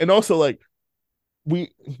seem like, and also like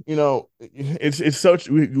it's such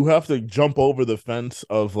you have to jump over the fence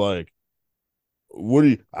of like,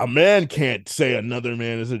 a man can't say another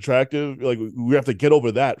man is attractive. Like we have to get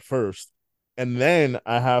over that first. And then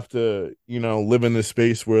I have to, live in this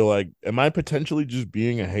space where like, am I potentially just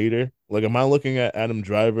being a hater? Like, am I looking at Adam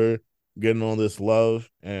Driver getting all this love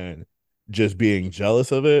and just being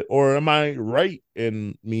jealous of it? Or am I right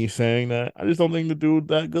in me saying that I just don't think the dude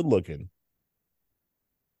that good looking?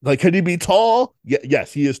 Like, could he be tall?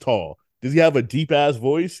 Yes, he is tall. Does he have a deep ass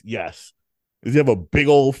voice? Yes. Does he have a big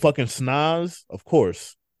old fucking schnoz? Of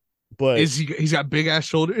course. But He's got big ass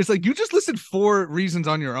shoulders. It's like you just listed 4 reasons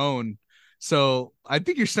on your own. So I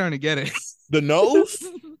think you're starting to get it. the nose?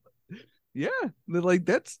 Yeah. Like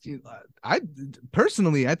that's I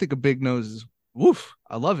personally I think a big nose is woof.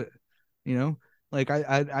 I love it. You know? Like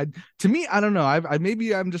I to me, I don't know. I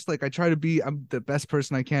maybe I'm just like I try to be I'm the best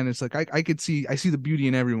person I can. It's like I could see I see the beauty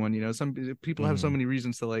in everyone, you know. Some people have so many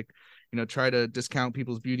reasons to like, you know, try to discount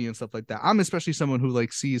people's beauty and stuff like that. I'm especially someone who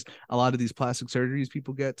like sees a lot of these plastic surgeries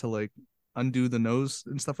people get to like undo the nose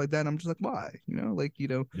and stuff like that. And I'm just like, why? You know, like, you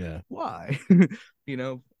know, Yeah. why? You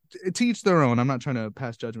know, to each their own. I'm not trying to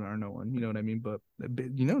pass judgment on no one, you know what I mean? But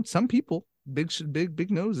you know, some people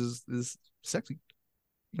big nose is sexy.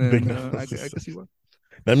 Big And I nose. can see why.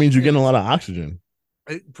 That means you're Yeah, getting a lot of oxygen.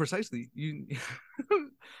 precisely. You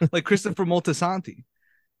like Christopher Moltisanti.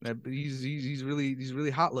 He's really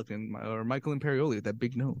hot looking. Or Michael Imperioli with that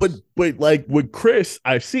big nose. But like with Chris,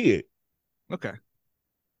 I see it. Okay.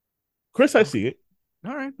 Chris, I see it.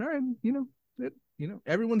 All right. You know,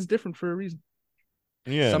 everyone's different for a reason.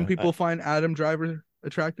 Yeah. Some people find Adam Driver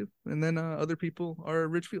attractive, and then other people are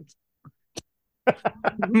Rich Fields.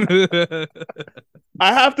 I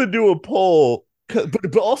have to do a poll,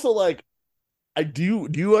 but also like, I do.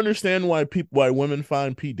 Do you understand why women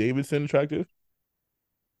find Pete Davidson attractive?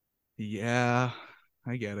 Yeah,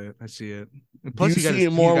 I get it. I see it. And Do you see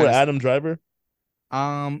it more with Adam Driver?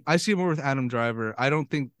 I see it more with Adam Driver. I don't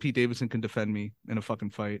think Pete Davidson can defend me in a fucking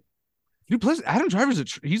fight. Dude, plus Adam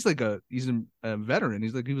Driver's he's a veteran.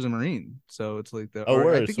 He was a Marine, so it's like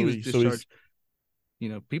I think he was discharged. You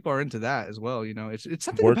know, people are into that as well. You know, it's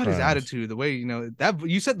something about his attitude, the way, you know, that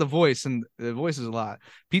you said the voice, and the voice is a lot.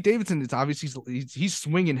 Pete Davidson, it's obviously he's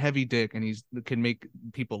swinging heavy dick, and he's can make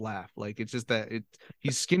people laugh. Like it's just that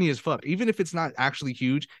he's skinny as fuck. Even if it's not actually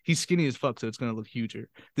huge, he's skinny as fuck, so it's gonna look huger.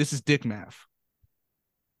 This is dick math.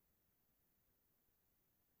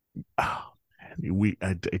 Oh man,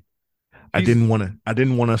 I didn't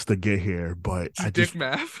want us to get here, but dick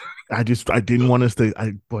math. I didn't want us to.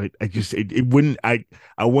 It wouldn't. I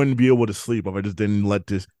wouldn't be able to sleep if I just didn't let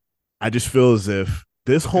this. I just feel as if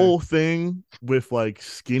this whole thing with like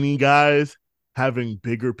skinny guys having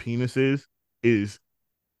bigger penises is.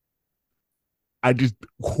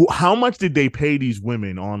 How much did they pay these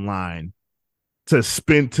women online to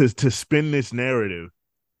spin this narrative?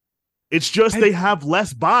 It's just they have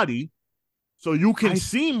less body, so you can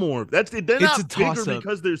see more. They're not bigger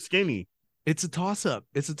because they're skinny. It's a toss up.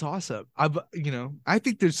 I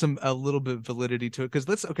think there's a little bit of validity to it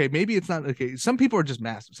because maybe it's not okay. Some people are just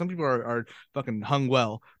massive. Some people are fucking hung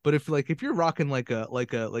well. But if you're rocking like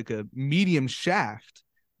a medium shaft,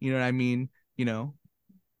 you know what I mean? You know,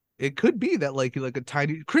 it could be that like a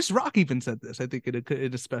tiny. Chris Rock even said this. I think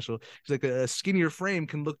it a special. He's like a skinnier frame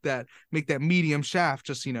can make that medium shaft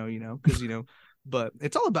just because But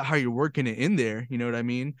it's all about how you're working it in there. You know what I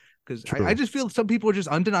mean? Because I just feel some people are just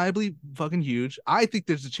undeniably fucking huge. I think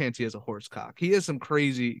there's a chance he has a horse cock. He has some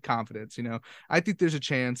crazy confidence, you know. I think there's a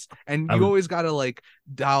chance, and you always gotta like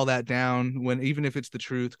dial that down even if it's the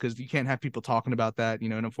truth, because you can't have people talking about that, you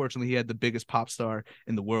know. And unfortunately, he had the biggest pop star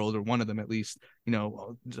in the world, or one of them at least, you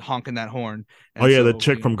know, honking that horn. And the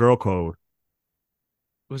chick from Girl Code.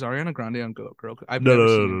 Was Ariana Grande on Girl Code? I've never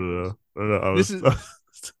seen No.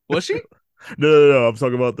 Was she? No. I'm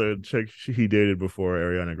talking about the chick he dated before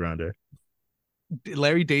Ariana Grande.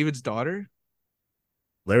 Larry David's daughter.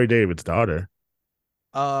 Larry David's daughter.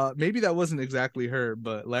 Maybe that wasn't exactly her,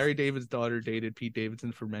 but Larry David's daughter dated Pete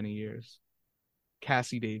Davidson for many years.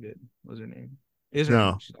 Cassie David was her name. She's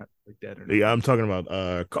not like dead or yeah, I'm talking about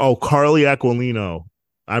Carly Aquilino.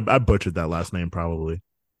 I butchered that last name probably,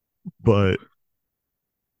 but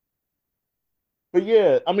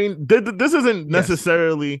yeah, I mean this isn't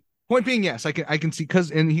necessarily. Yes. Point being, yes, I can see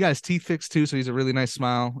and he got his teeth fixed too, so he's a really nice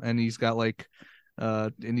smile, and he's got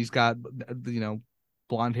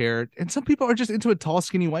blonde hair, and some people are just into a tall,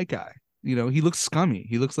 skinny white guy. You know, he looks scummy.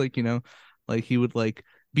 He looks like, you know, like he would like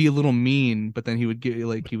be a little mean, but then he would give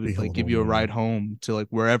give you a ride home to like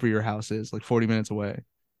wherever your house is, like 40 minutes away.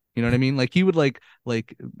 You know what I mean? Like he would like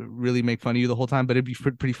really make fun of you the whole time, but it'd be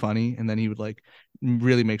pretty funny, and then he would like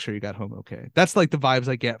really make sure you got home okay. That's like the vibes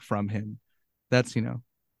I get from him. That's, you know.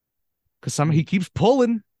 Because he keeps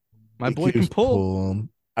pulling. My boy can pull.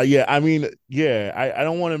 Yeah, I mean, yeah, I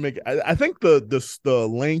don't want to make. I think the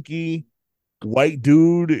lanky white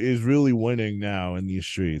dude is really winning now in these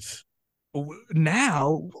streets.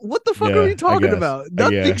 Now, what the fuck are we talking about?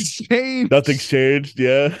 Nothing's changed. Nothing's changed.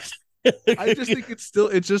 Yeah. I just think it's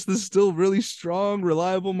just this still really strong,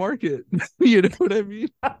 reliable market. You know what I mean?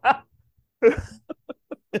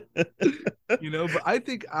 But I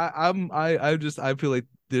think I feel like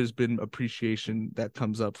there's been appreciation that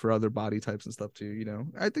comes up for other body types and stuff too.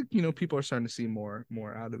 I think people are starting to see more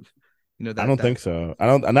out of I that don't that think so. I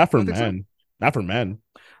don't. Not you for don't think so? men. Not for men.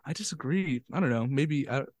 I disagree. I don't know. Maybe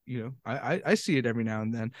I see it every now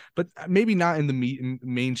and then, but maybe not in the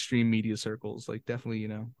mainstream media circles. Like definitely.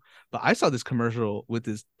 But I saw this commercial with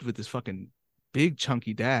this fucking big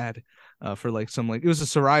chunky dad, for like some like it was a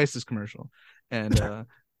psoriasis commercial, and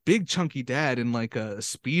big chunky dad in like a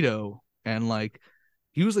speedo, and like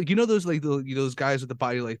he was like those like those guys with the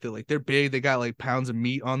body like they're big, they got like pounds of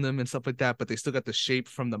meat on them and stuff like that, but they still got the shape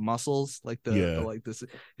from the muscles, like the Yeah. like this.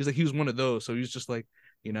 He's like he was one of those, so he was just like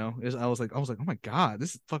I was like, oh my god,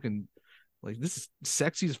 this is fucking like this is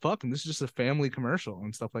sexy as fuck, and this is just a family commercial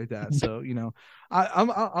and stuff like that. So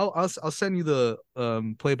I'll send you the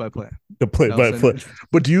play by play. The play I'll by send play. you.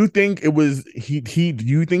 But do you think it was he do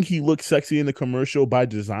you think he looked sexy in the commercial by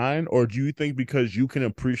design, or do you think because you can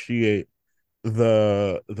appreciate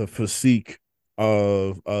the physique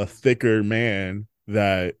of a thicker man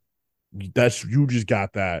that's you just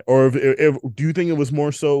got that? Or if do you think it was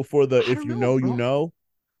more so for the I if don't you know, know you bro. know,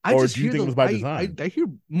 I or just do you hear think it the was by design? I hear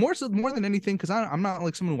more than anything, because I'm not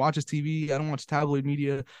like someone who watches TV. I don't watch tabloid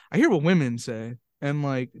media. I hear what women say, and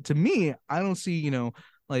like to me, I don't see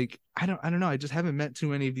like I don't know. I just haven't met too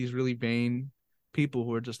many of these really vain people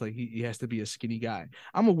who are just like he has to be a skinny guy.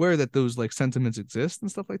 I'm aware that those like sentiments exist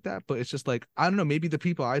and stuff like that, but it's just like I don't know. Maybe the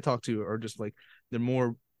people I talk to are just like they're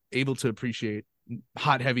more able to appreciate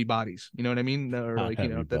hot heavy bodies. You know what I mean? Or Not like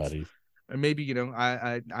that's everybody. or maybe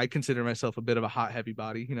I consider myself a bit of a hot heavy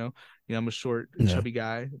body. I'm a short Yeah. chubby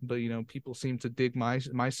guy, but people seem to dig my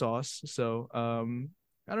sauce. So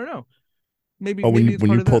I don't know. maybe Oh, maybe it's when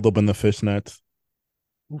part you of that. pulled up in the fishnets,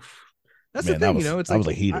 Oof. That's the man, thing. It's that was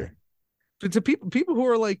like a heater. to people who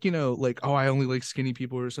are like like, oh, I only like skinny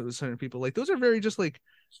people or certain people, like those are very just like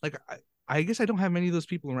I guess I don't have many of those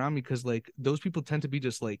people around me, because like those people tend to be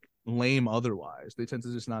just like lame otherwise. They tend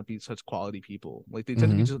to just not be such quality people. Like they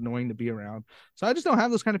tend to be Hmm. just annoying to be around. So I just don't have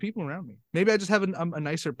those kind of people around me. Maybe I just have a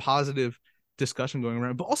nicer positive discussion going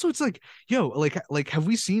around. But also it's like, yo, like have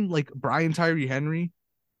we seen like Brian Tyree Henry?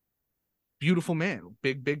 Beautiful man,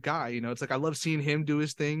 big guy. It's like I love seeing him do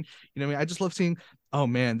his thing. What I mean? I just love seeing, oh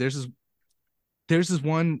man, there's this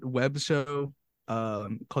one web show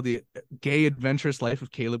called The Gay Adventurous Life of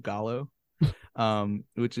Caleb Gallo,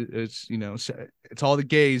 which is it's all the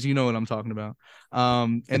gays, you know what I'm talking about.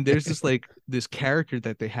 And there's this character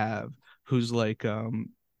that they have who's like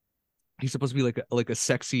he's supposed to be like a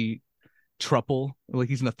sexy thruple, like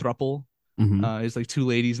he's in a thruple. Hmm. It's like two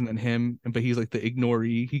ladies and then him, but he's like the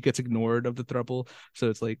ignoree. He gets ignored of the throuple. So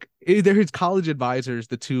it's like they're his college advisors,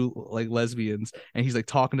 the two like lesbians, and he's like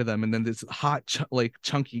talking to them. And then this hot, like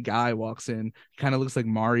chunky guy walks in. He kind of looks like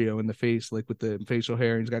Mario in the face, like with the facial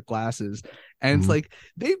hair, and he's got glasses. And it's Hmm. like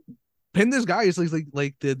they pinned this guy. It's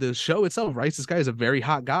like the show itself writes this guy is a very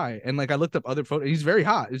hot guy. And like I looked up other photos, he's very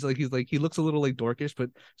hot. He's like he looks a little like dorkish, but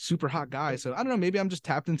super hot guy. So I don't know. Maybe I'm just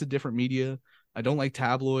tapped into different media. I don't like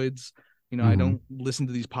tabloids. I Hmm. don't listen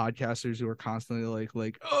to these podcasters who are constantly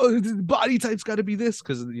like, oh, the body type's got to be this,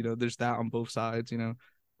 because there's that on both sides. I don't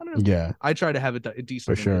know. Yeah, I try to have a for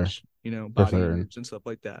decent sure, image, for body certain. image and stuff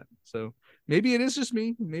like that. So maybe it is just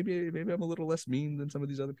me. Maybe I'm a little less mean than some of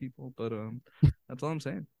these other people, but that's all I'm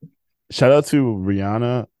saying. Shout out to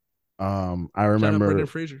Rihanna. I Shout out Brendan remember.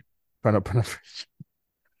 Fraser. Brendan Fraser.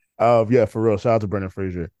 Yeah, for real. Shout out to Brendan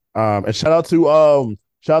Fraser. And shout out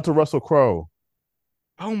to Russell Crowe.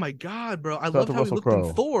 Oh my god, bro! I Shout out loved to how he Russell looked in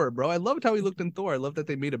Crowe. Thor, bro. I loved how he looked in Thor. I love that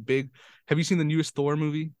they made a big. Have you seen the newest Thor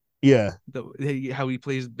movie? Yeah, How he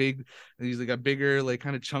plays big, and he's like a bigger, like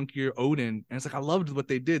kind of chunkier Odin, and it's like I loved what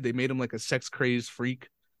they did. They made him like a sex crazed freak,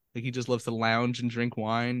 like he just loves to lounge and drink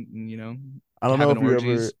wine, and I don't know having if you ever.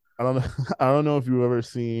 orgies. I don't know. I don't know if you've ever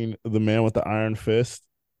seen The Man with the Iron Fist,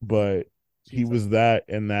 but he Jesus, was that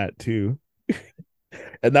and that too.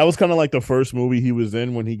 And that was kind of like the first movie he was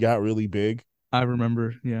in when he got really big. I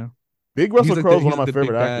remember. Yeah, Big Russell Crowe is one he's of like my the favorite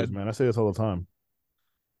big actors, bad. man. I say this all the time.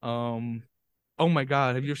 Um, oh my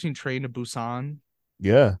god, have you ever seen Train to Busan?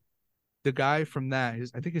 Yeah. The guy from that,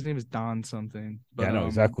 I think his name is Don something, Yeah, but I know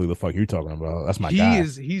exactly the fuck you're talking about. That's my guy.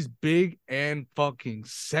 he's big and fucking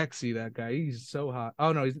sexy. That guy, he's so hot.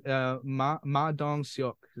 Oh no, he's Ma Dong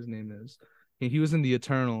Seok, his name is. He was in the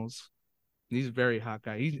Eternals. He's a very hot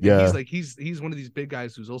guy. He's Yeah. like he's one of these big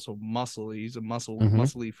guys who's also muscly. He's a Hmm.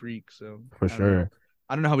 muscly freak. So For I don't know. sure.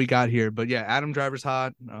 I don't know how we got here, but yeah, Adam Driver's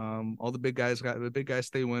hot. All the big guys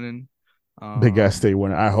stay winning. Big guys Um, stay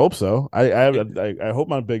winning. I hope so. big, I hope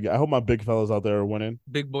my big fellas out there are winning.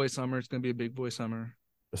 big boy summer. It's gonna be a big boy summer.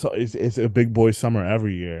 So it's a big boy summer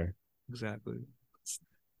every year. Exactly.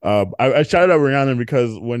 I shouted out Rihanna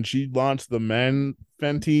because when she launched the men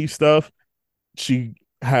Fenty stuff, she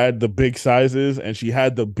had the big sizes and she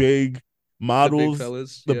had the big The big models,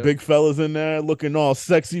 fellas. the Yeah. big fellas in there looking all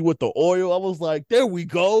sexy with the oil. I was like, there we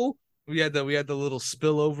go. We had the little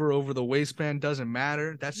spillover over the waistband. Doesn't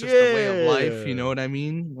matter. That's just the way of life. You Yeah. know what I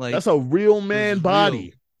mean? Like That's a real it man was real.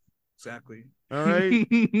 body. Exactly. All right.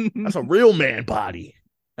 That's a real man body.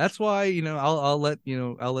 That's why, I'll let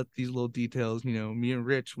these little details, me and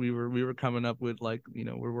Rich, we were coming up with, like,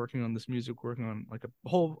 we're working on this music, working on like a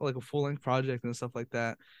whole, like a full length project and stuff like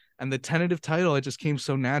that. And the tentative title, it just came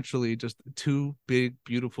so naturally, just two big,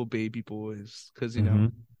 beautiful baby boys, because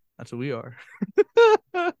that's what we are.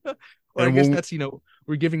 Or I And guess when that's,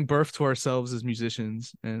 we're giving birth to ourselves as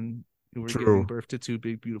musicians, and we're giving true. birth to two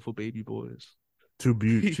big, beautiful baby boys. Two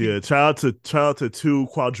beauty, yeah. Child to two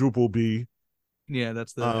quadruple B. Yeah,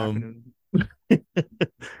 that's the Um acronym.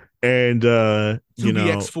 and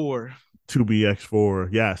 2BX4. 2BX4.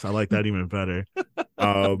 Yes, I like that even better.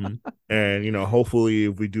 And hopefully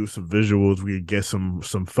if we do some visuals, we get some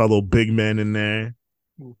fellow big men in there.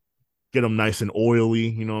 Get them nice and oily,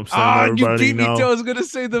 you know what I'm saying? Let Ah, you everybody beat me to. I know. was gonna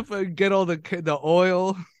say get all the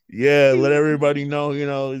oil. Yeah, let everybody know,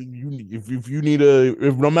 if you need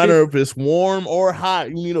if no matter if it's warm or hot,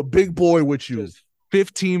 you need a big boy with you. Just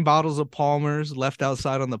 15 bottles of Palmer's left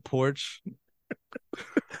outside on the porch.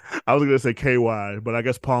 I was gonna say KY, but I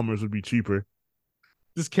guess Palmer's would be cheaper.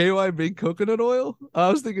 Does KY make coconut oil? I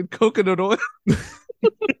was thinking coconut oil.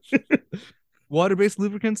 Water-based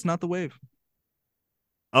lubricants, not the wave.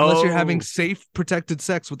 Unless you're having Oh, safe, protected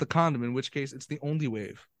sex with a condom, in which case it's the only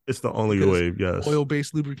wave. it's the only Because wave, yes.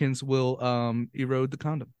 oil-based lubricants will erode the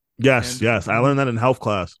condom. Yes, And yes. I learned that in health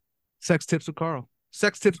class. sex tips with Carl.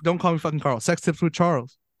 Sex tips. Don't call me fucking Carl. Sex tips with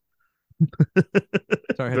Charles.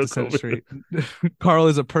 Sorry, I had to set it straight. Carl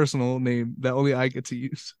is a personal name that only I get to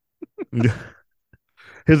use.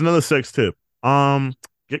 Here's another sex tip.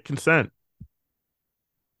 Get consent.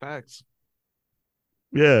 Facts.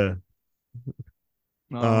 Yeah.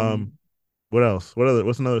 Um, What else?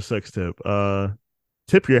 What's another sex tip?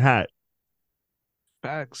 Tip your hat.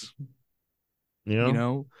 Facts. You You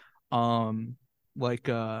know? know, like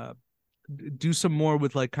do some more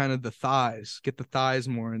with, like, kind of the thighs. Get the thighs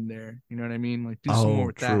more in there. You know what I mean? Like, do some more Oh,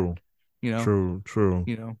 with that. true. You know, True, true,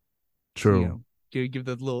 you know, true. give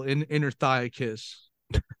the little inner thigh a kiss.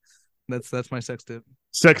 That's my sex tip.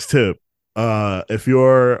 Sex tip. If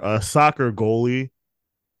you're a soccer goalie,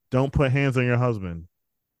 don't put hands on your husband.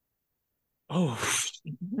 Oh,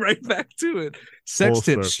 right back to it. Sex Full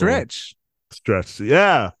tip: circle. stretch. Stretch.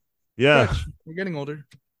 Yeah. Yeah. Stretch. We're getting older.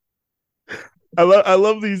 I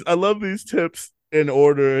love these tips in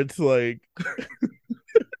order. It's like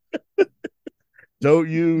don't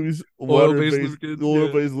use Oil-based lubricants.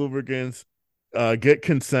 Yeah. lubricants. Get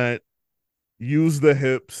consent. Use the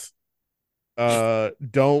hips.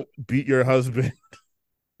 Don't beat your husband.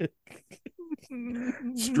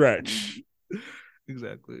 Stretch.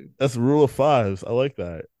 Exactly. That's the rule of fives. I like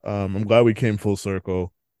that. I'm glad we came full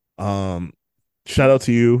circle. Shout out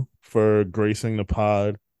to you for gracing the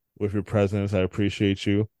pod with your presence. I appreciate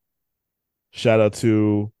you. Shout out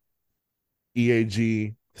to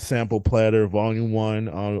EAG Sample Platter Volume 1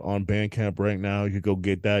 on Bandcamp right now. You go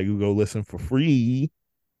get that. You go listen for free.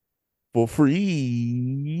 For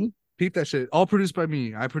free. Peep that shit. All produced by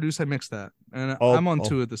me. I produce, I mix that. And I'm on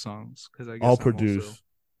two of the songs because I guess all I'm produced also,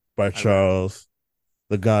 by Charles,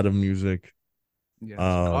 the god of music. yeah,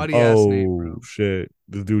 gaudy ass name, bro. Shit.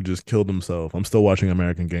 This dude just killed himself. I'm still watching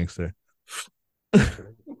American Gangster.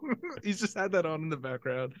 He's just had that on in the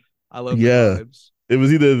background. I love the Yeah. vibes. It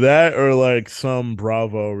was either that or like some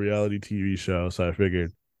Bravo reality TV show. So I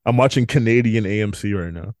figured I'm watching Canadian AMC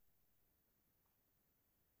right now.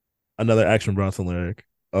 Another Action Bronson lyric.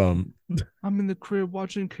 I'm in the crib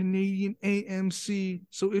watching Canadian AMC.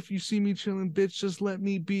 So if you see me chilling, bitch, just let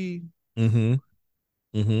me be. I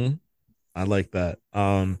like that.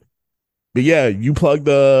 But yeah, you plug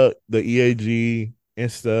the EAG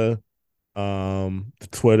Insta, the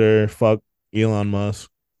Twitter, fuck Elon Musk,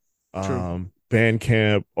 True.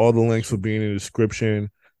 Bandcamp, all the links will be in the description.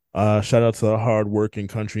 Shout out to the hardworking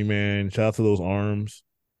countryman. Shout out to those arms.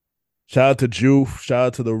 Shout out to Juve. Shout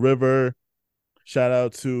out to the river. Shout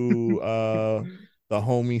out to the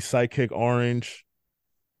homie Psychic Orange.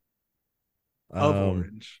 Of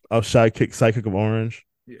Orange. Of Psychic of Orange.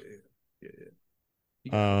 Yeah.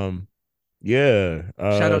 Yeah.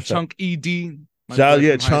 Shout out Chunk ED. My Shout boy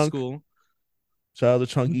from high Chunk. school. Shout out to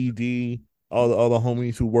Chunk ED. All the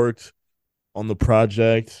homies who worked on the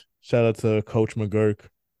project. Shout out to Coach McGurk.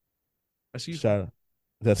 I see. Shout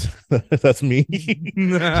That's that's me.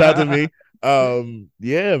 Shout out to me.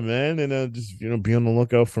 Yeah, man, and just be on the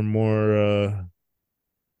lookout for more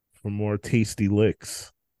tasty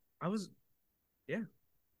licks. I was, yeah,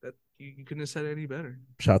 that you couldn't have said it any better.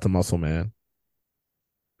 Shout out to Muscle Man.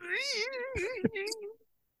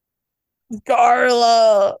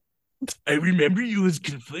 Carla. I remember you was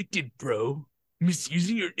conflicted, bro.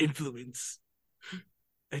 Misusing your influence.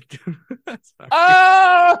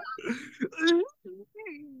 Ah!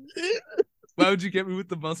 Why would you get me with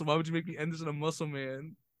the muscle? Why would you make me end this in a muscle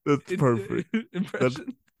man? That's perfect.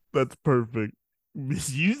 Impression. That's perfect.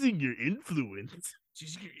 Misusing your influence.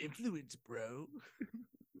 Misusing your influence, bro.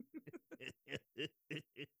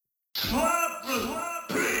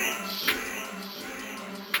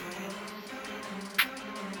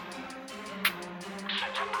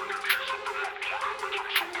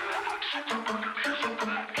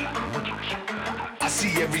 I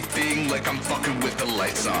see everything like I'm fucking with the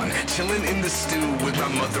lights on. Chilling in the stew with my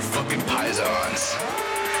motherfucking paisans.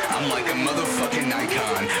 I'm like a motherfucking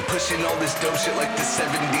icon. Pushing all this dope shit like the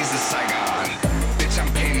 70s of Saigon. Bitch, I'm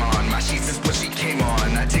Paimon. My sheets is what she came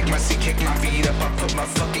on. I take my seat, kick my feet up, I put my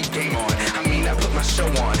fucking game on. I mean, I put my show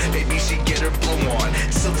on. Baby, she get her blow on.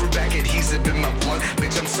 Silverback adhesive in my blunt.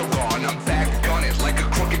 Bitch, I'm so gone. I'm back on it like a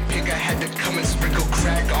crooked pig. I had to come and sprinkle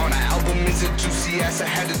crack on. Our album is a juicy ass. I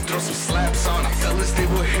had to throw some slaps on it. Fellas, they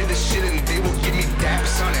will hear the shit and they will give me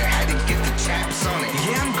daps on it. Had to get the chaps on it.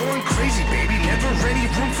 Yeah, I'm going crazy, baby. Never ready,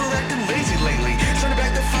 room for acting lazy lately. Turn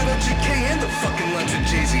back the 500K and the fucking lunch with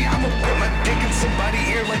Jay-Z. I'ma put my dick in somebody's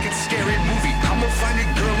ear like it's scary movie. I'ma find a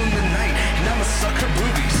girl in the night and I'ma suck her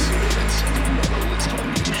boobies.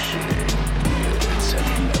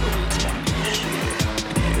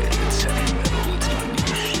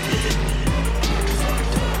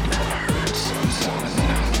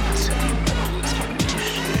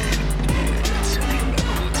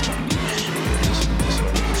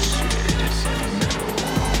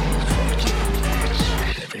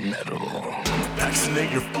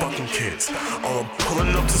 Vaccinate your fucking kids. I'm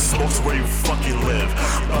pulling up to smokes where you fucking live.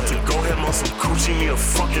 About to go ham on some coochie, need a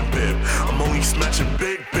fucking bib. I'm only smashing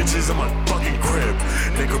big bitches in my fucking crib.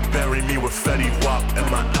 Nigga bury me with Fetty Wap and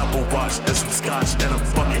my Apple Watch and some scotch and a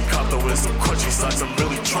fucking copter with some crunchy socks. I'm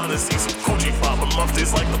really trying to see some coochie pop. I'm up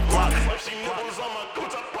this like the block.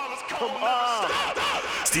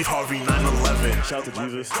 Steve Harvey 9/11. Shout out to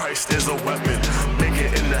Jesus. Christ is a weapon. Make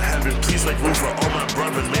it into heaven. Please make room for all my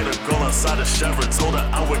brethren. Made a girl outside of Chevron. Told her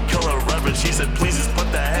I would